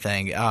that sort of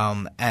thing.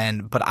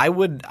 But I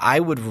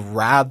would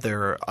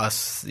rather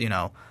us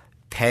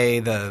pay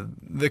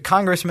the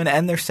congressmen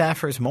and their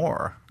staffers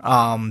more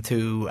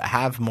to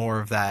have more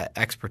of that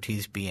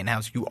expertise be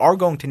in-house. You are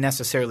going to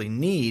necessarily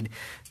need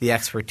the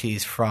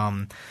expertise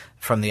from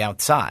the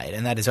outside,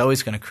 and that is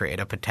always going to create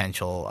a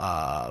potential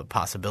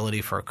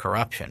possibility for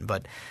corruption.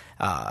 But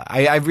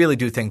I really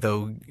do think,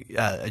 though,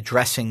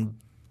 addressing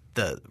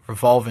the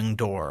revolving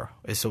door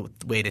is a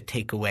way to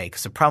take away –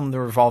 because the problem with the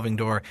revolving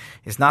door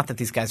is not that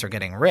these guys are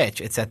getting rich.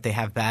 It's that they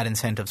have bad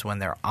incentives when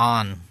they're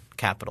on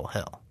Capitol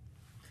Hill.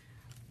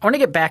 I want to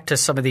get back to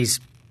some of these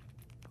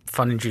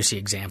fun and juicy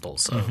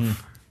examples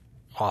of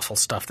awful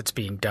stuff that's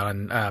being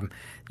done.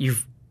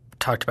 You've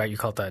talked about – you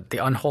call it the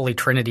unholy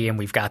trinity, and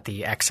we've got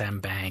the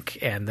XM Bank,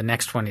 and the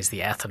next one is the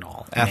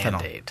ethanol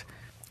mandate.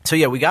 So,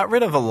 yeah, we got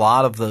rid of a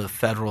lot of the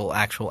federal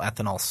actual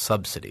ethanol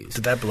subsidies.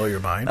 Did that blow your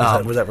mind?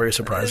 Was that very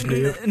surprising to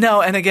you?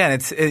 No, and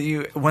again,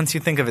 once you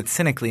think of it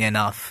cynically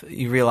enough,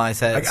 you realize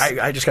that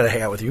I just got to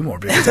hang out with you more,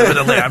 because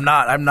evidently I'm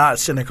not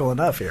cynical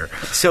enough here.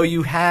 So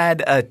you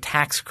had a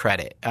tax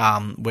credit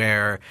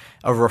where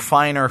a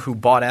refiner who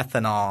bought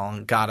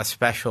ethanol got a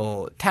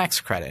special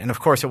tax credit. And, of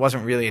course, it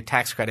wasn't really a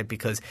tax credit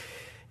because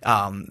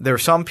there are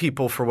some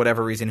people, for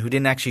whatever reason, who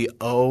didn't actually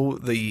owe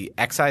the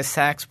excise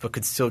tax but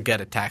could still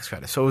get a tax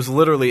credit. So it was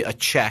literally a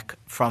check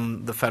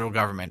from the federal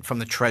government, from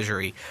the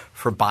Treasury,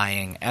 for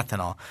buying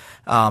ethanol.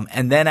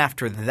 And then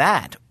after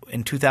that,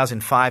 in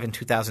 2005 and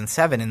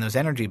 2007, in those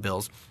energy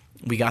bills,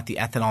 we got the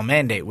ethanol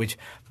mandate, which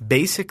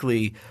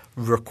basically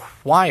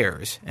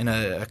requires, in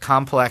a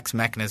complex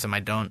mechanism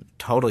I don't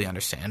totally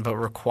understand, but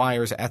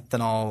requires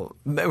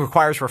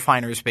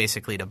refiners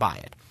basically to buy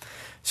it.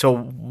 So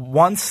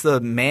once the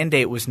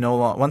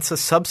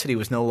subsidy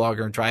was no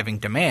longer driving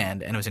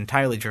demand and it was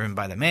entirely driven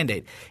by the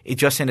mandate, it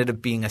just ended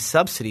up being a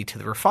subsidy to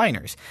the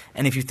refiners.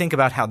 And if you think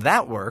about how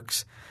that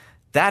works,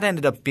 that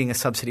ended up being a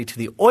subsidy to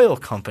the oil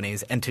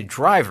companies and to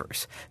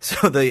drivers.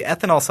 So the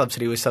ethanol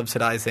subsidy was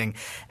subsidizing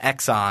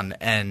Exxon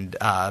and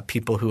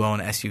people who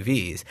own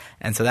SUVs.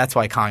 And so that's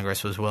why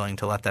Congress was willing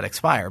to let that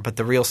expire. But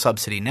the real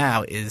subsidy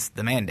now is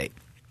the mandate.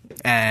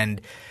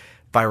 And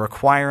by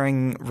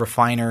requiring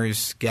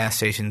refiners, gas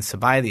stations to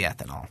buy the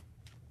ethanol,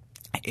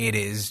 It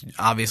is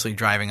obviously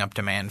driving up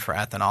demand for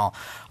ethanol,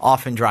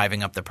 often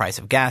driving up the price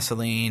of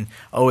gasoline,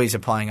 always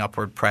applying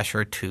upward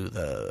pressure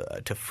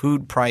to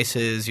food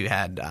prices. You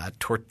had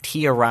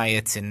tortilla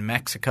riots in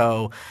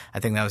Mexico. I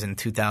think that was in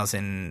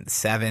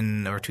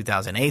 2007 or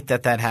 2008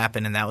 that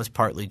happened, and that was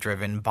partly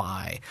driven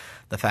by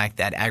the fact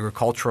that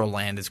agricultural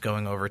land is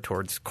going over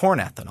towards corn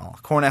ethanol.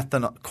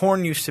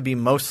 Corn used to be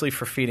mostly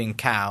for feeding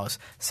cows,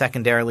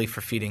 secondarily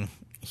for feeding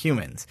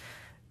humans.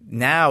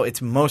 Now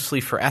it's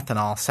mostly for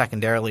ethanol,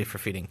 secondarily for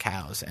feeding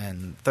cows,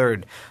 and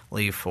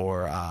thirdly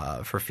for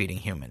feeding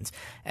humans.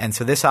 And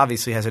so this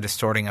obviously has a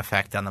distorting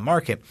effect on the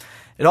market.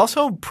 It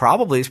also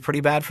probably is pretty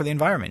bad for the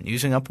environment,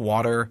 using up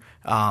water,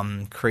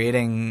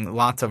 creating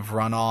lots of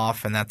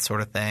runoff and that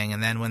sort of thing.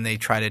 And then when they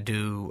try to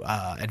do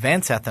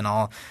advanced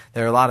ethanol,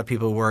 there are a lot of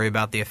people who worry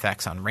about the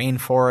effects on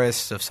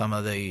rainforests of some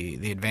of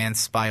the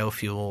advanced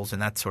biofuels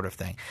and that sort of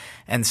thing.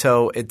 And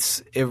so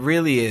it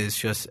really is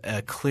just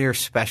a clear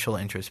special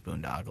interest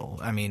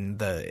boondoggle. I mean,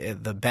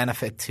 the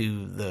benefit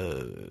to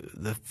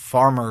the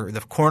farmer,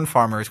 the corn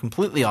farmer, is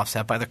completely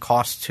offset by the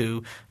cost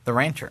to the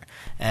rancher.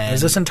 And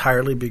is this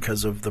entirely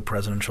because of the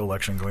presidential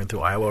election going through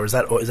Iowa, or is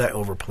that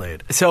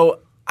overplayed? So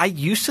I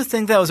used to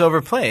think that was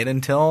overplayed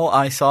until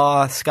I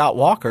saw Scott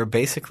Walker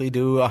basically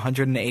do a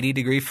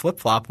 180-degree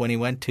flip-flop when he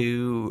went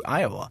to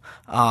Iowa,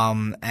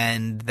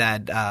 and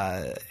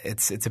that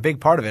it's a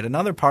big part of it.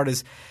 Another part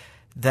is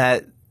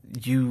that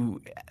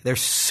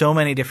there's so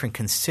many different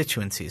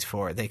constituencies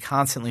for it. They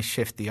constantly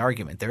shift the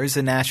argument. There is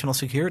the national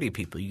security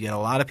people. You get a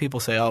lot of people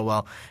say, oh,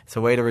 well, it's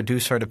a way to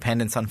reduce our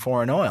dependence on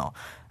foreign oil.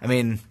 I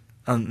mean,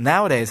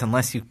 nowadays,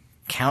 unless you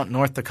count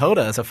North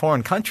Dakota as a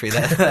foreign country,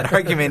 that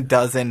argument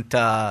doesn't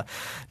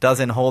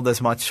hold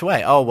as much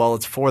sway. Oh, well,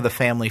 it's for the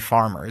family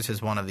farmers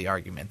is one of the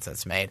arguments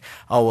that's made.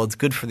 Oh, well, it's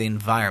good for the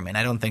environment.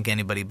 I don't think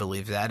anybody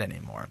believes that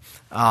anymore.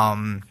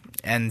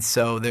 And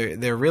so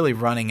they're really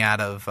running out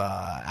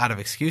of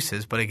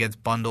excuses, but it gets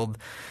bundled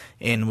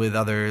in with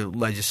other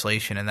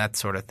legislation and that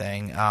sort of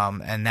thing.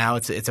 And now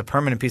it's a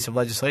permanent piece of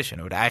legislation.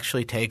 It would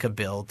actually take a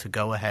bill to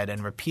go ahead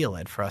and repeal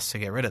it for us to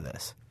get rid of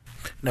this.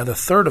 Now, the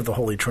third of the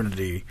Holy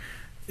Trinity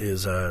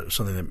is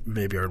something that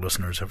maybe our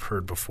listeners have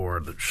heard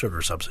before, the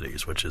sugar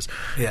subsidies, which is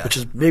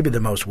maybe the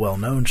most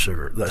well-known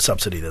sugar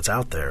subsidy that's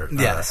out there.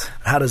 Yes.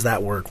 How does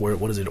that work?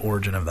 What is the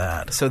origin of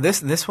that? So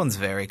this one's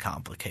very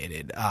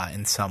complicated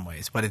in some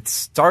ways, but it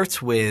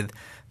starts with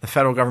the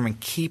federal government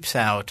keeps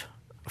out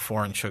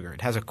foreign sugar.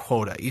 It has a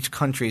quota. Each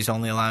country is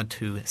only allowed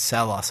to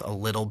sell us a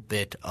little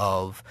bit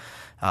of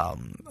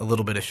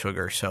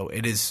sugar. So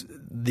it is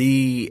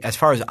as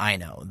far as I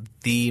know,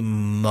 the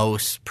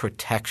most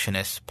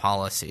protectionist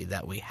policy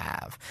that we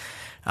have.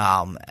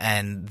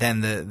 And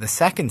then the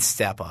second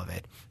step of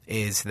it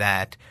is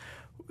that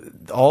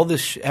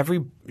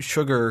every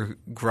sugar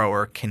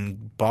grower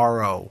can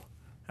borrow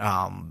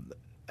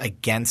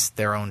against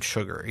their own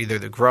sugar, either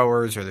the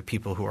growers or the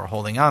people who are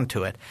holding on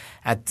to it,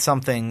 at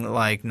something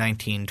like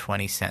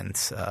 19-20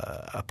 cents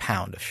a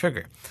pound of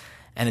sugar.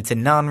 And it's a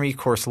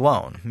non-recourse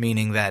loan,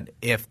 meaning that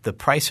if the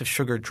price of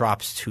sugar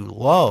drops too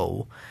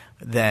low,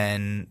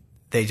 then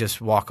they just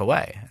walk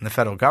away. And the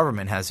federal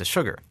government has the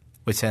sugar,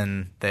 which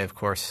then they, of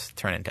course,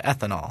 turn into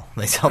ethanol.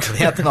 They sell to the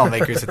ethanol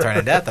makers to turn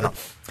into ethanol.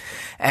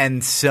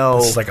 And so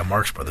this is like a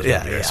Marx Brothers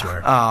movie, I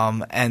swear.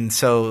 And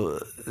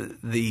so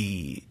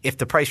if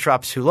the price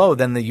drops too low,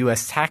 then the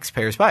U.S.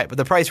 taxpayers buy it. But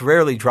the price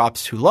rarely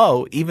drops too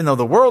low, even though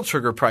the world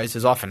sugar price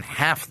is often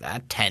half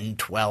that, 10,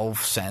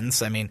 12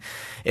 cents. I mean,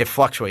 it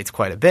fluctuates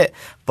quite a bit.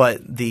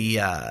 But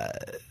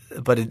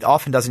it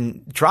often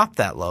doesn't drop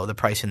that low, the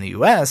price in the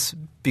U.S.,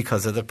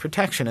 because of the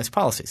protectionist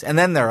policies. And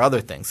then there are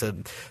other things.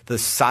 The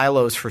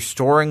silos for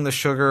storing the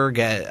sugar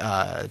get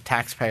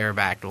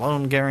taxpayer-backed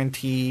loan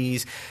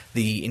guarantees.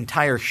 The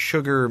entire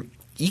sugar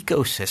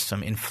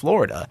ecosystem in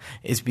Florida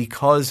is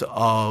because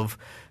of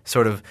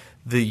sort of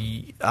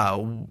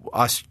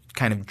us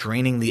kind of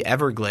draining the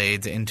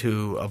Everglades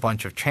into a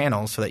bunch of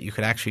channels so that you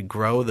could actually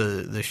grow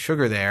the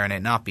sugar there and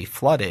it not be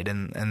flooded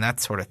and that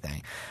sort of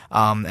thing.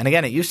 And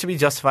again, it used to be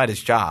justified as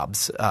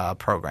jobs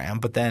program,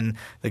 but then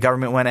the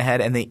government went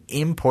ahead and they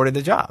imported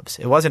the jobs.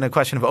 It wasn't a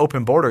question of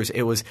open borders.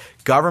 It was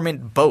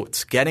government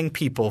boats getting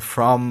people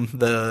from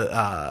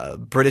the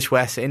British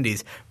West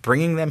Indies,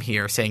 bringing them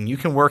here, saying you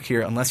can work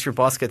here unless your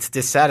boss gets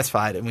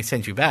dissatisfied and we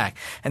send you back.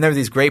 And there were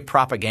these great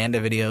propaganda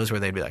videos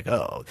where they'd be like,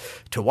 oh,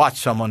 to watch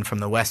someone from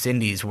the West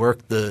Indies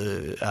work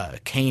the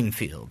cane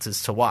fields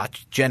is to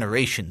watch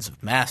generations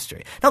of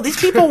mastery. Now, these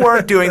people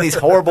weren't doing these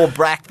horrible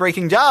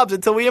back-breaking jobs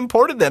until we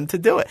imported them to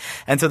do it.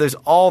 And so there's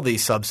all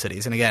these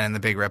subsidies. And again, in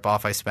the big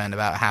ripoff, I spend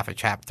about half a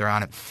chapter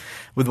on it,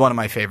 with one of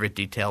my favorite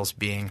details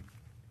being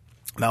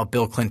about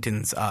Bill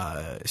Clinton's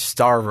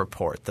Starr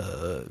report,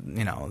 the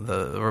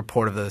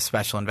report of the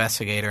special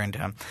investigator into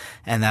him,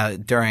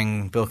 and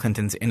during Bill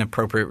Clinton's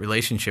inappropriate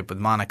relationship with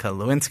Monica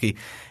Lewinsky.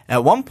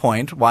 At one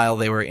point, while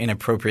they were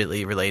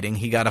inappropriately relating,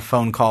 he got a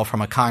phone call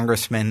from a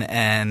congressman,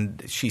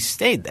 and she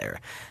stayed there.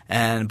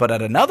 But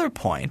at another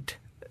point,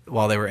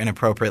 while they were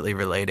inappropriately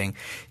relating,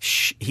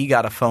 he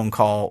got a phone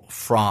call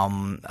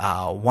from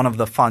one of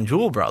the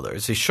Fanjul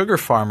brothers, the sugar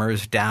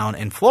farmers down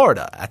in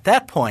Florida. At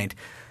that point,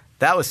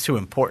 that was too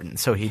important,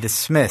 so he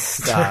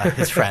dismissed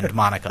his friend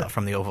Monica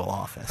from the Oval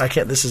Office. I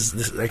can't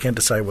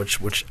decide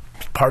which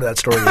part of that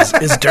story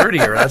is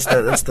dirtier. That's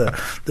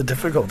the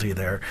difficulty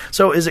there.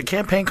 So, is it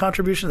campaign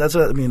contributions? That's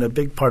a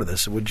big part of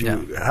this.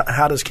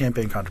 How does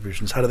campaign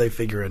contributions? How do they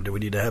figure in? Do we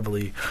need to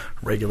heavily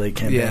regulate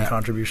campaign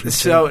contributions?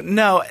 So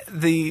no,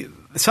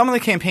 some of the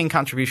campaign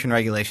contribution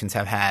regulations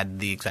have had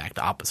the exact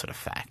opposite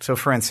effect. So,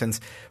 for instance,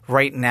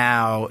 right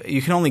now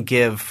you can only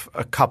give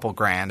a couple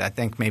grand. I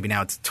think maybe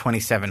now it's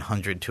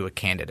 $2,700 to a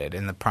candidate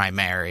in the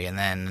primary, and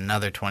then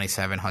another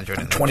 $2,700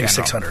 in the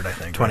 $2,600. I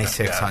think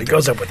 $2,600. It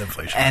goes up with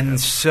inflation. And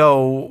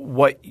so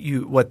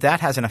what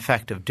that has an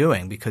effect of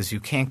doing, because you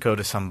can't go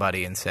to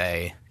somebody and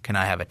say, "Can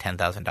I have a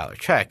 $10,000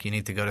 check?" You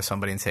need to go to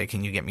somebody and say,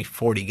 "Can you get me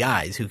 40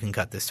 guys who can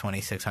cut this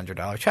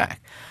 $2,600 check?"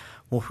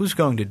 Well, who's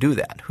going to do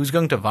that? Who's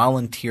going to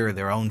volunteer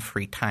their own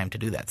free time to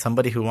do that?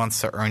 Somebody who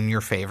wants to earn your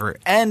favor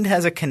and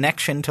has a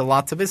connection to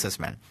lots of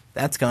businessmen.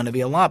 That's going to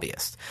be a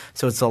lobbyist.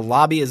 So it's a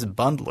lobbyist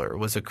bundler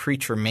was a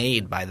creature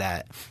made by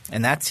that.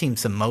 And that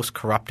seems the most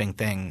corrupting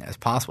thing as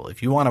possible.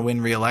 If you want to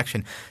win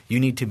re-election,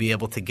 you need to be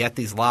able to get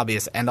these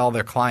lobbyists and all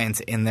their clients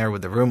in there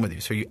with the room with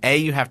you. So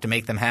you have to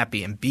make them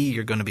happy, and B,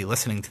 you're going to be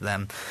listening to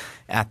them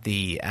at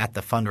the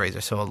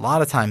fundraiser. So a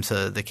lot of times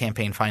the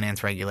campaign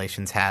finance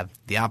regulations have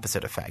the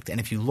opposite effect. And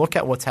if you look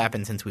at what's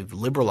happened since we've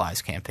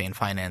liberalized campaign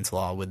finance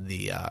law with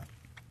the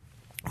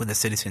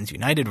Citizens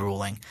United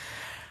ruling,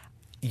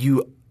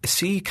 you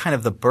see kind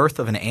of the birth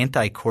of an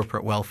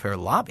anti-corporate welfare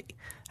lobby.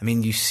 I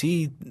mean, you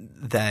see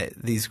that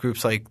these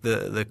groups like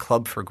the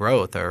Club for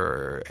Growth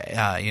or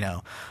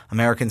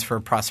Americans for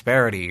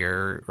Prosperity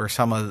or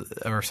some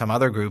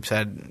other groups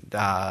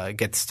that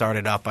get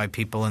started up by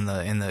people in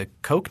the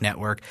Koch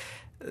network,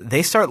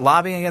 they start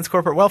lobbying against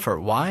corporate welfare.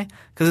 Why?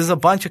 Because there's a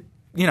bunch of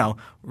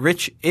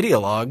rich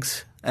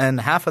ideologues,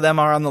 and half of them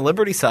are on the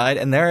Liberty side,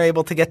 and they're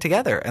able to get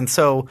together. And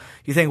so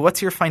you think,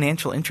 what's your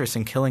financial interest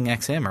in killing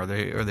XM or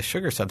the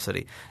sugar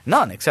subsidy?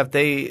 None, except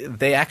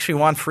they actually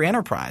want free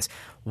enterprise.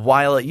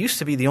 While it used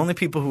to be the only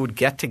people who would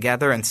get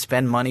together and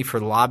spend money for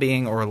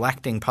lobbying or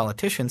electing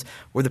politicians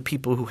were the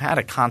people who had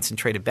a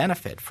concentrated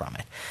benefit from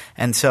it.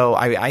 And so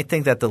I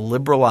think that the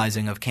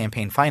liberalizing of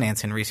campaign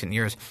finance in recent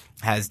years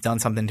has done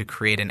something to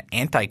create an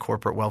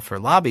anti-corporate welfare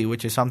lobby,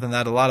 which is something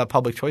that a lot of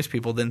public choice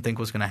people didn't think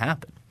was going to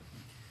happen.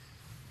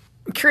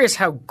 I'm curious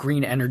how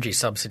green energy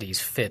subsidies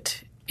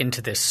fit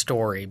into this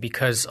story,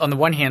 because on the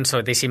one hand,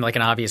 so they seem like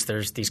an obvious –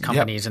 there's these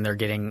companies and they're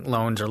getting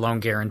loans or loan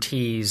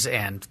guarantees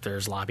and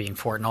there's lobbying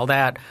for it and all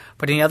that.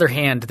 But on the other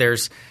hand,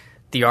 there's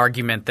the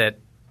argument that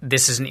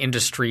this is an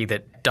industry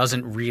that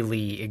doesn't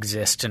really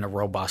exist in a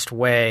robust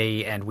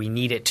way, and we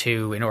need it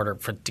to in order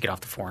to get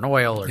off the foreign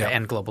oil or to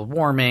end global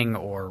warming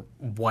or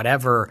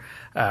whatever,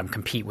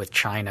 compete with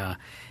China.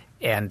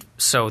 And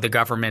so the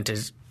government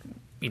is –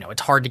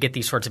 it's hard to get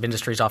these sorts of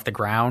industries off the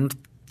ground.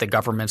 The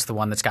government's the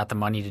one that's got the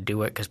money to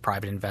do it because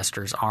private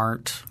investors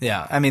aren't.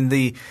 Yeah, I mean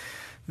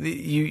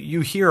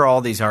you hear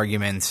all these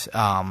arguments.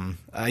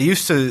 It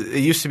used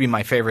to be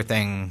my favorite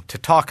thing to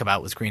talk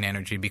about was green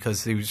energy,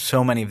 because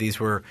so many of these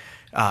were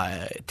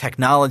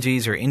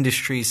technologies or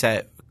industries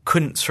that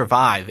couldn't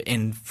survive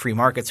in free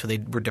markets, so they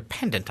were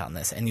dependent on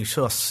this. And you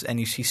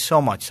see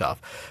so much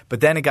stuff. But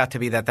then it got to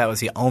be that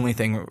was the only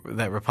thing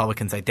that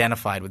Republicans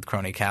identified with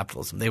crony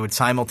capitalism. They would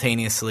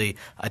simultaneously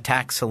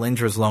attack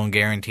Solyndra's loan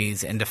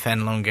guarantees and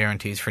defend loan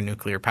guarantees for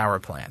nuclear power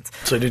plants.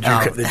 So did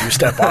you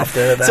step off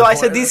there? So I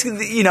said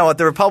the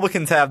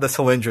Republicans have the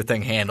Solyndra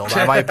thing handled.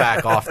 I might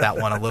back off that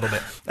one a little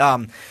bit.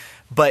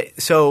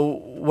 But so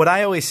what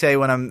I always say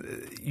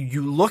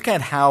you look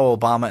at how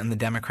Obama and the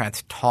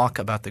Democrats talk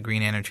about the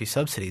green energy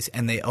subsidies,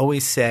 and they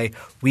always say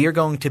we are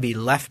going to be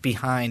left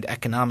behind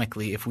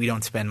economically if we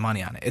don't spend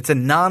money on it. It's a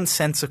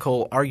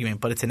nonsensical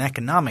argument, but it's an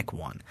economic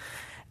one.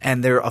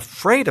 And they're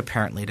afraid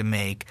apparently to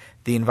make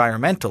the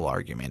environmental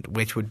argument,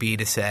 which would be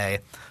to say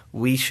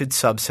we should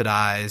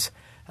subsidize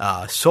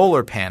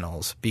solar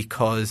panels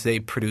because they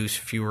produce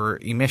fewer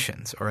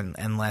emissions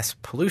and less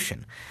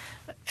pollution.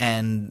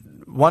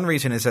 And one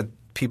reason is that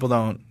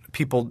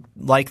people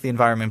like the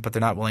environment, but they're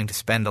not willing to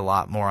spend a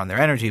lot more on their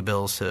energy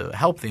bills to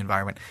help the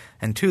environment.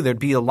 And two, there'd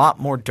be a lot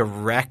more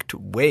direct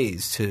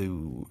ways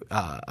to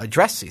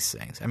address these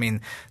things. I mean,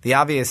 the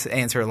obvious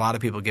answer a lot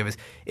of people give is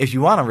if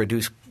you want to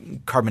reduce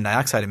carbon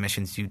dioxide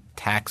emissions, you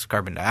tax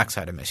carbon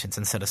dioxide emissions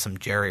instead of some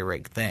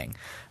jerry-rigged thing.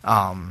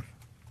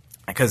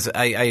 Because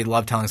I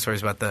love telling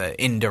stories about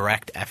the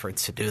indirect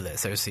efforts to do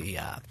this. There's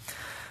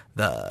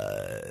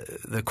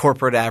the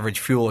corporate average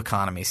fuel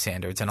economy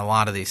standards and a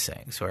lot of these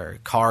things where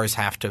cars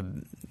have to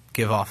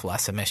give off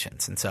less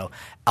emissions. And so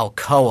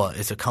Alcoa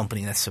is a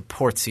company that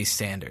supports these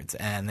standards.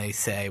 And they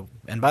say,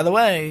 and by the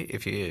way,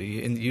 if you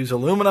use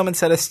aluminum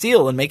instead of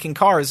steel in making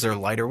cars, they're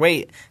lighter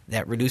weight.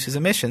 That reduces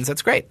emissions.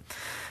 That's great.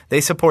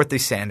 They support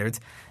these standards.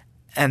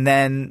 And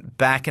then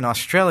back in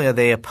Australia,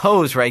 they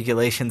oppose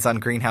regulations on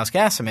greenhouse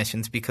gas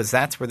emissions because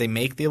that's where they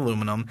make the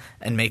aluminum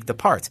and make the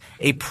parts.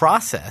 A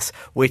process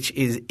which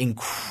is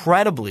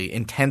incredibly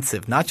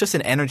intensive, not just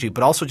in energy,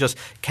 but also just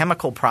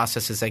chemical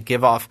processes that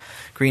give off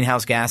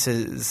greenhouse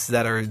gases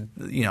that are,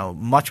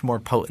 much more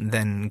potent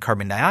than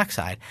carbon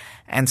dioxide.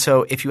 And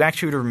so if you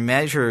actually were to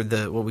measure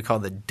what we call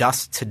the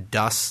dust to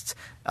dust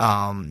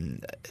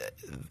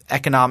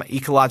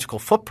ecological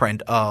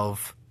footprint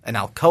of an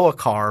Alcoa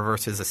car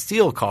versus a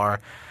steel car,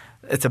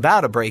 it's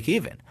about a break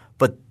even.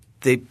 But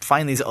they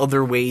find these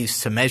other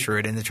ways to measure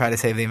it and to try to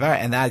save the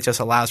environment, and that just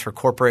allows for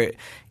corporate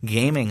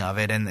gaming of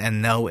it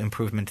and no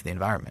improvement to the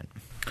environment.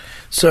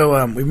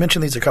 So we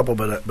mentioned these a couple,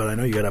 but I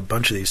know you got a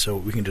bunch of these, so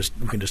we can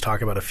just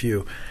talk about a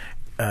few.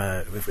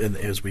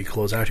 As we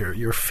close out here,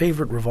 your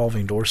favorite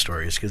revolving door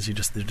stories, because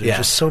there's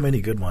just so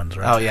many good ones,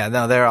 right? Oh yeah,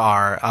 no, there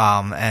are.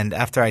 And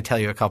after I tell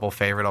you a couple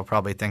favorite, I'll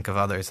probably think of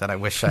others that I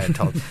wish I had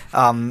told.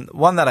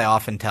 One that I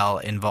often tell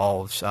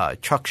involves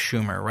Chuck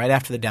Schumer. Right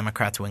after the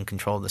Democrats win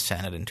control of the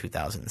Senate in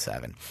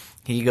 2007,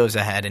 he goes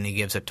ahead and he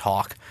gives a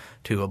talk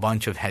to a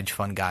bunch of hedge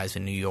fund guys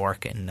in New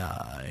York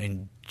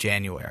in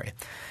January,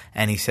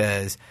 and he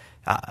says,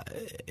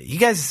 you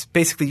guys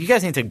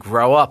need to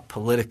grow up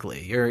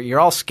politically. You're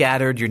all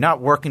scattered. You're not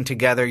working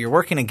together. You're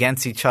working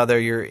against each other.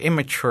 You're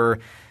immature.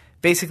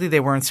 Basically, they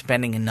weren't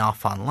spending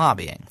enough on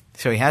lobbying.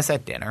 So he has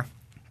that dinner.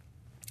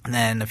 And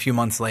then a few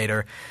months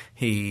later,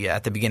 he,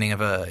 at the beginning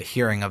of a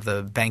hearing of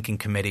the banking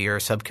committee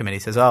or subcommittee,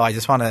 says, I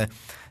just want to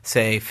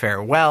say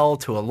farewell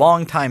to a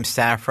longtime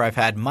staffer I've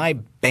had, my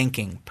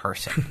banking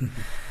person.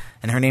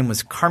 And her name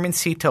was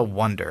Carmencita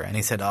Wonder. And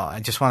he said, I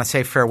just want to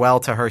say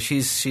farewell to her.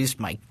 She's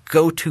my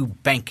go-to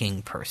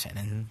banking person.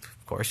 And,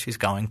 of course, she's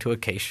going to a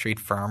K Street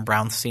firm,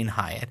 Brownstein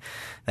Hyatt,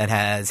 that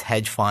has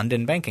hedge fund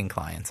and banking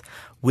clients.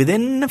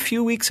 Within a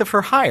few weeks of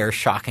her hire,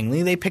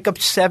 shockingly, they pick up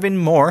 7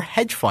 more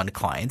hedge fund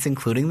clients,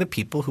 including the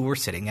people who were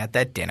sitting at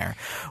that dinner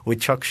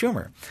with Chuck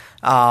Schumer.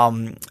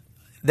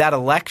 That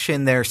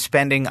election, their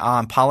spending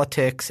on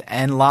politics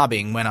and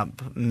lobbying went up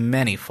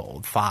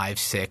manyfold, 5,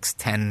 6,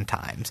 10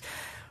 times,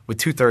 with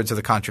 2/3 of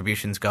the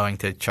contributions going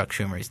to Chuck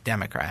Schumer's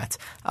Democrats,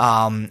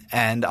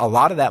 and a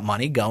lot of that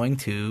money going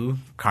to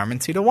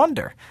Carmencita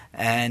Wonder,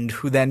 and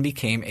who then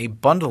became a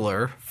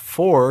bundler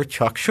for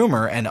Chuck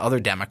Schumer and other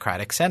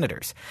Democratic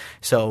senators.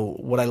 So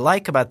what I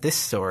like about this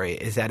story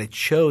is that it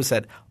shows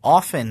that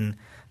often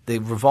the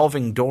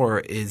revolving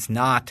door is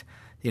not,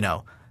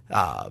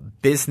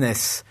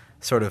 business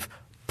sort of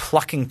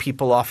plucking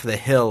people off the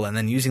hill and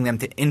then using them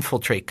to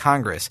infiltrate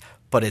Congress,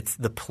 but it's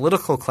the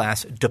political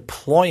class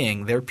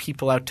deploying their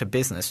people out to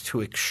business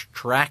to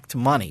extract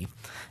money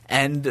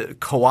and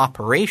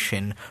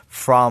cooperation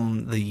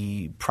from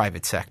the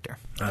private sector.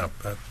 Oh,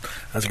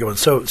 that's a good one.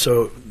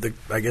 So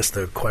I guess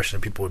the question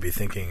that people would be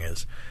thinking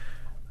is,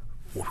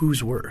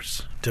 who's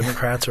worse,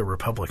 Democrats or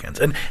Republicans?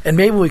 And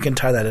maybe we can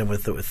tie that in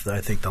with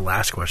I think the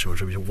last question,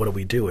 which would be, what do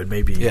we do? And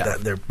maybe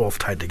that they're both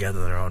tied together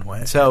in their own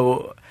way.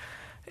 So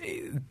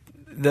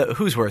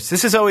who's worse?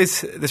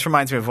 This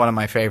reminds me of one of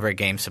my favorite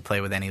games to play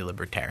with any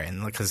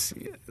libertarian, because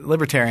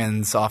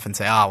libertarians often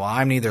say,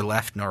 I'm neither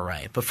left nor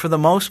right. But for the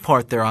most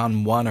part, they're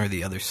on one or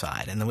the other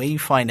side. And the way you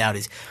find out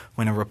is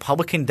when a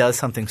Republican does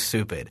something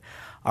stupid,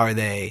 are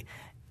they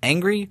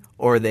angry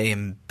or are they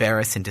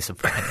embarrassed and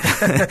disappointed?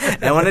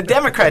 And when a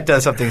Democrat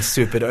does something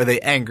stupid, are they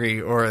angry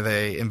or are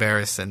they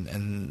embarrassed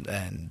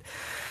and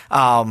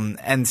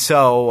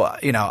so,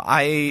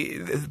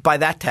 by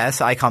that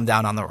test, I come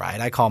down on the right.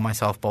 I call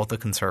myself both a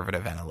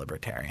conservative and a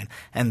libertarian.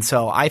 And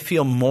so I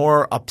feel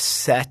more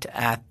upset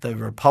at the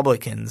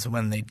Republicans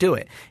when they do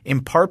it,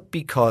 in part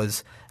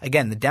because,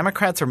 again, the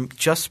Democrats are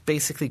just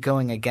basically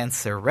going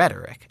against their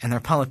rhetoric and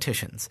their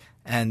politicians.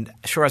 And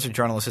sure, as a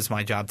journalist, it's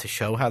my job to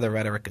show how their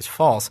rhetoric is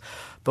false,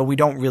 but we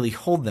don't really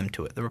hold them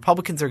to it. The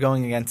Republicans are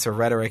going against their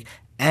rhetoric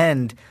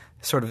and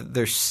sort of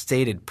their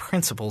stated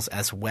principles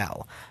as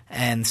well.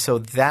 And so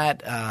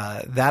that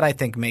I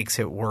think makes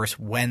it worse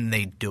when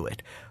they do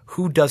it.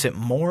 Who does it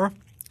more?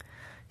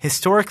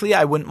 Historically,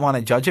 I wouldn't want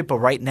to judge it, but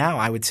right now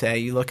I would say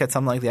you look at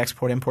something like the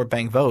Export-Import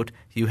Bank vote,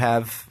 you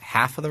have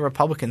half of the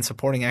Republicans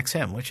supporting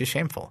XM, which is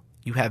shameful.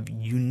 You have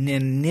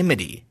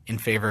unanimity in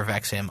favor of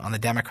XM on the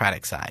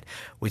Democratic side,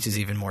 which is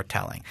even more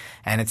telling.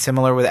 And it's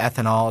similar with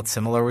ethanol. It's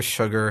similar with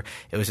sugar.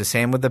 It was the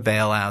same with the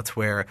bailouts,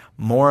 where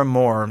more and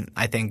more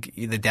I think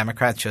the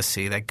Democrats just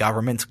see that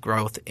government's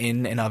growth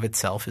in and of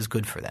itself is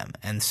good for them.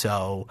 And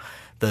so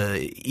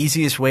the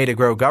easiest way to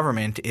grow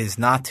government is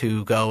not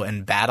to go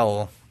and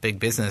battle big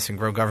business and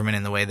grow government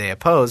in the way they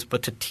oppose,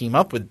 but to team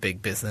up with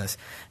big business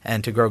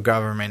and to grow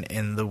government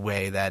in the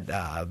way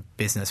that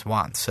business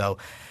wants. So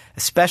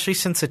especially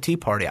since the Tea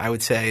Party, I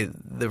would say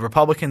the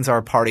Republicans are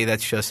a party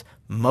that's just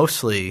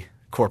mostly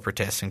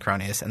corporatists and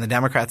cronyist, and the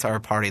Democrats are a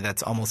party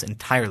that's almost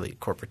entirely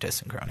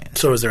corporatists and cronyist.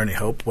 So is there any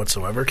hope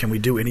whatsoever? Can we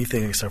do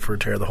anything except for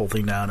tear the whole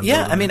thing down? And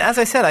Yeah, I mean, as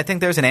I said, I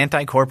think there's an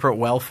anti-corporate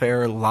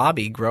welfare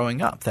lobby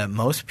growing up that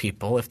most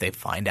people, if they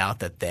find out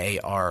that they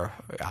are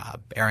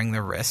bearing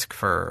the risk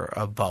for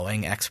a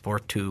Boeing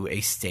export to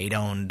a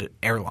state-owned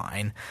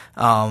airline,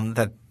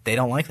 that they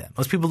don't like that.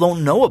 Most people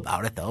don't know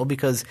about it, though,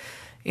 because –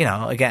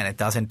 again, it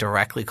doesn't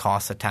directly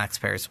cost the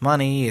taxpayers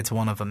money. It's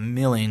one of a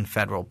million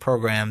federal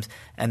programs,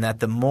 and that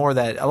the more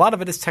that – a lot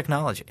of it is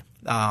technology.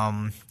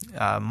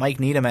 Mike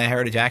Needham at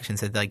Heritage Action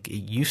said, it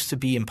used to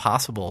be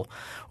impossible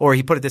 – or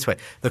he put it this way.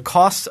 The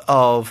cost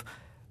of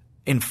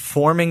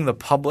informing the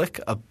public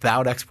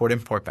about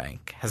Export-Import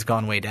Bank has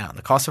gone way down.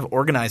 The cost of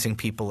organizing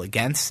people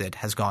against it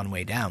has gone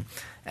way down.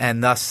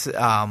 And thus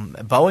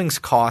Boeing's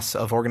costs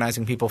of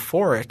organizing people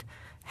for it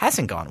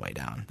hasn't gone way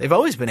down. They've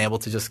always been able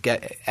to just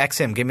get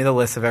XM, give me the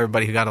list of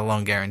everybody who got a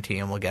loan guarantee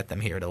and we'll get them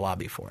here to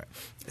lobby for it.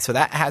 So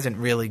that hasn't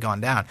really gone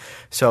down.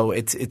 So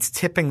it's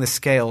tipping the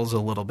scales a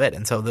little bit.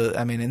 And so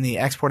in the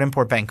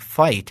Export-Import Bank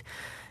fight,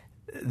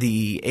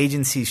 the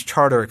agency's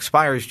charter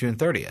expires June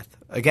 30th.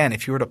 Again,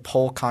 if you were to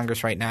poll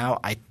Congress right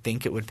now, I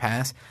think it would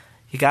pass.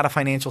 You got a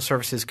Financial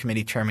Services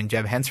Committee Chairman,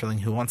 Jeb Hensarling,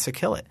 who wants to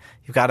kill it.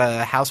 You've got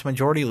a House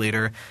Majority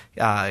Leader,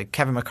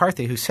 Kevin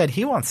McCarthy, who said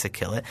he wants to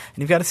kill it. And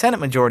you've got a Senate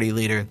Majority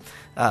Leader,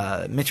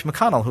 Mitch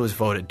McConnell, who has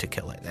voted to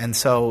kill it. And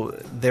so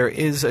there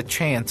is a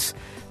chance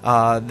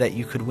that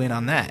you could win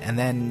on that. And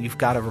then you've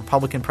got a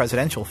Republican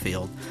presidential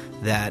field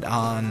that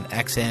on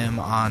XM,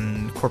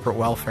 on corporate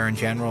welfare in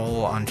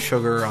general, on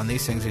sugar, on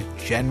these things is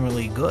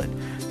generally good.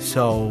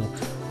 So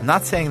I'm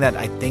not saying that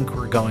I think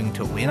we're going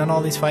to win on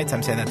all these fights.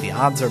 I'm saying that the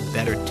odds are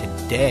better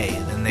today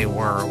than they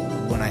were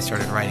when I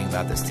started writing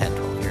about this 10,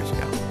 12 years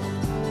ago.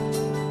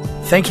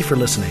 Thank you for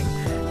listening.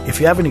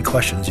 If you have any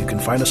questions, you can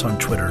find us on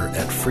Twitter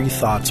at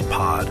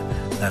FreeThoughtsPod.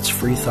 That's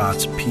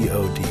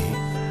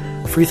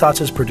FreeThoughtsPod. Free Thoughts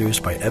is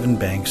produced by Evan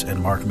Banks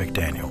and Mark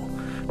McDaniel.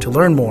 To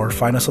learn more,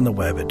 find us on the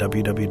web at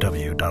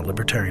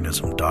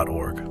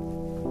www.libertarianism.org.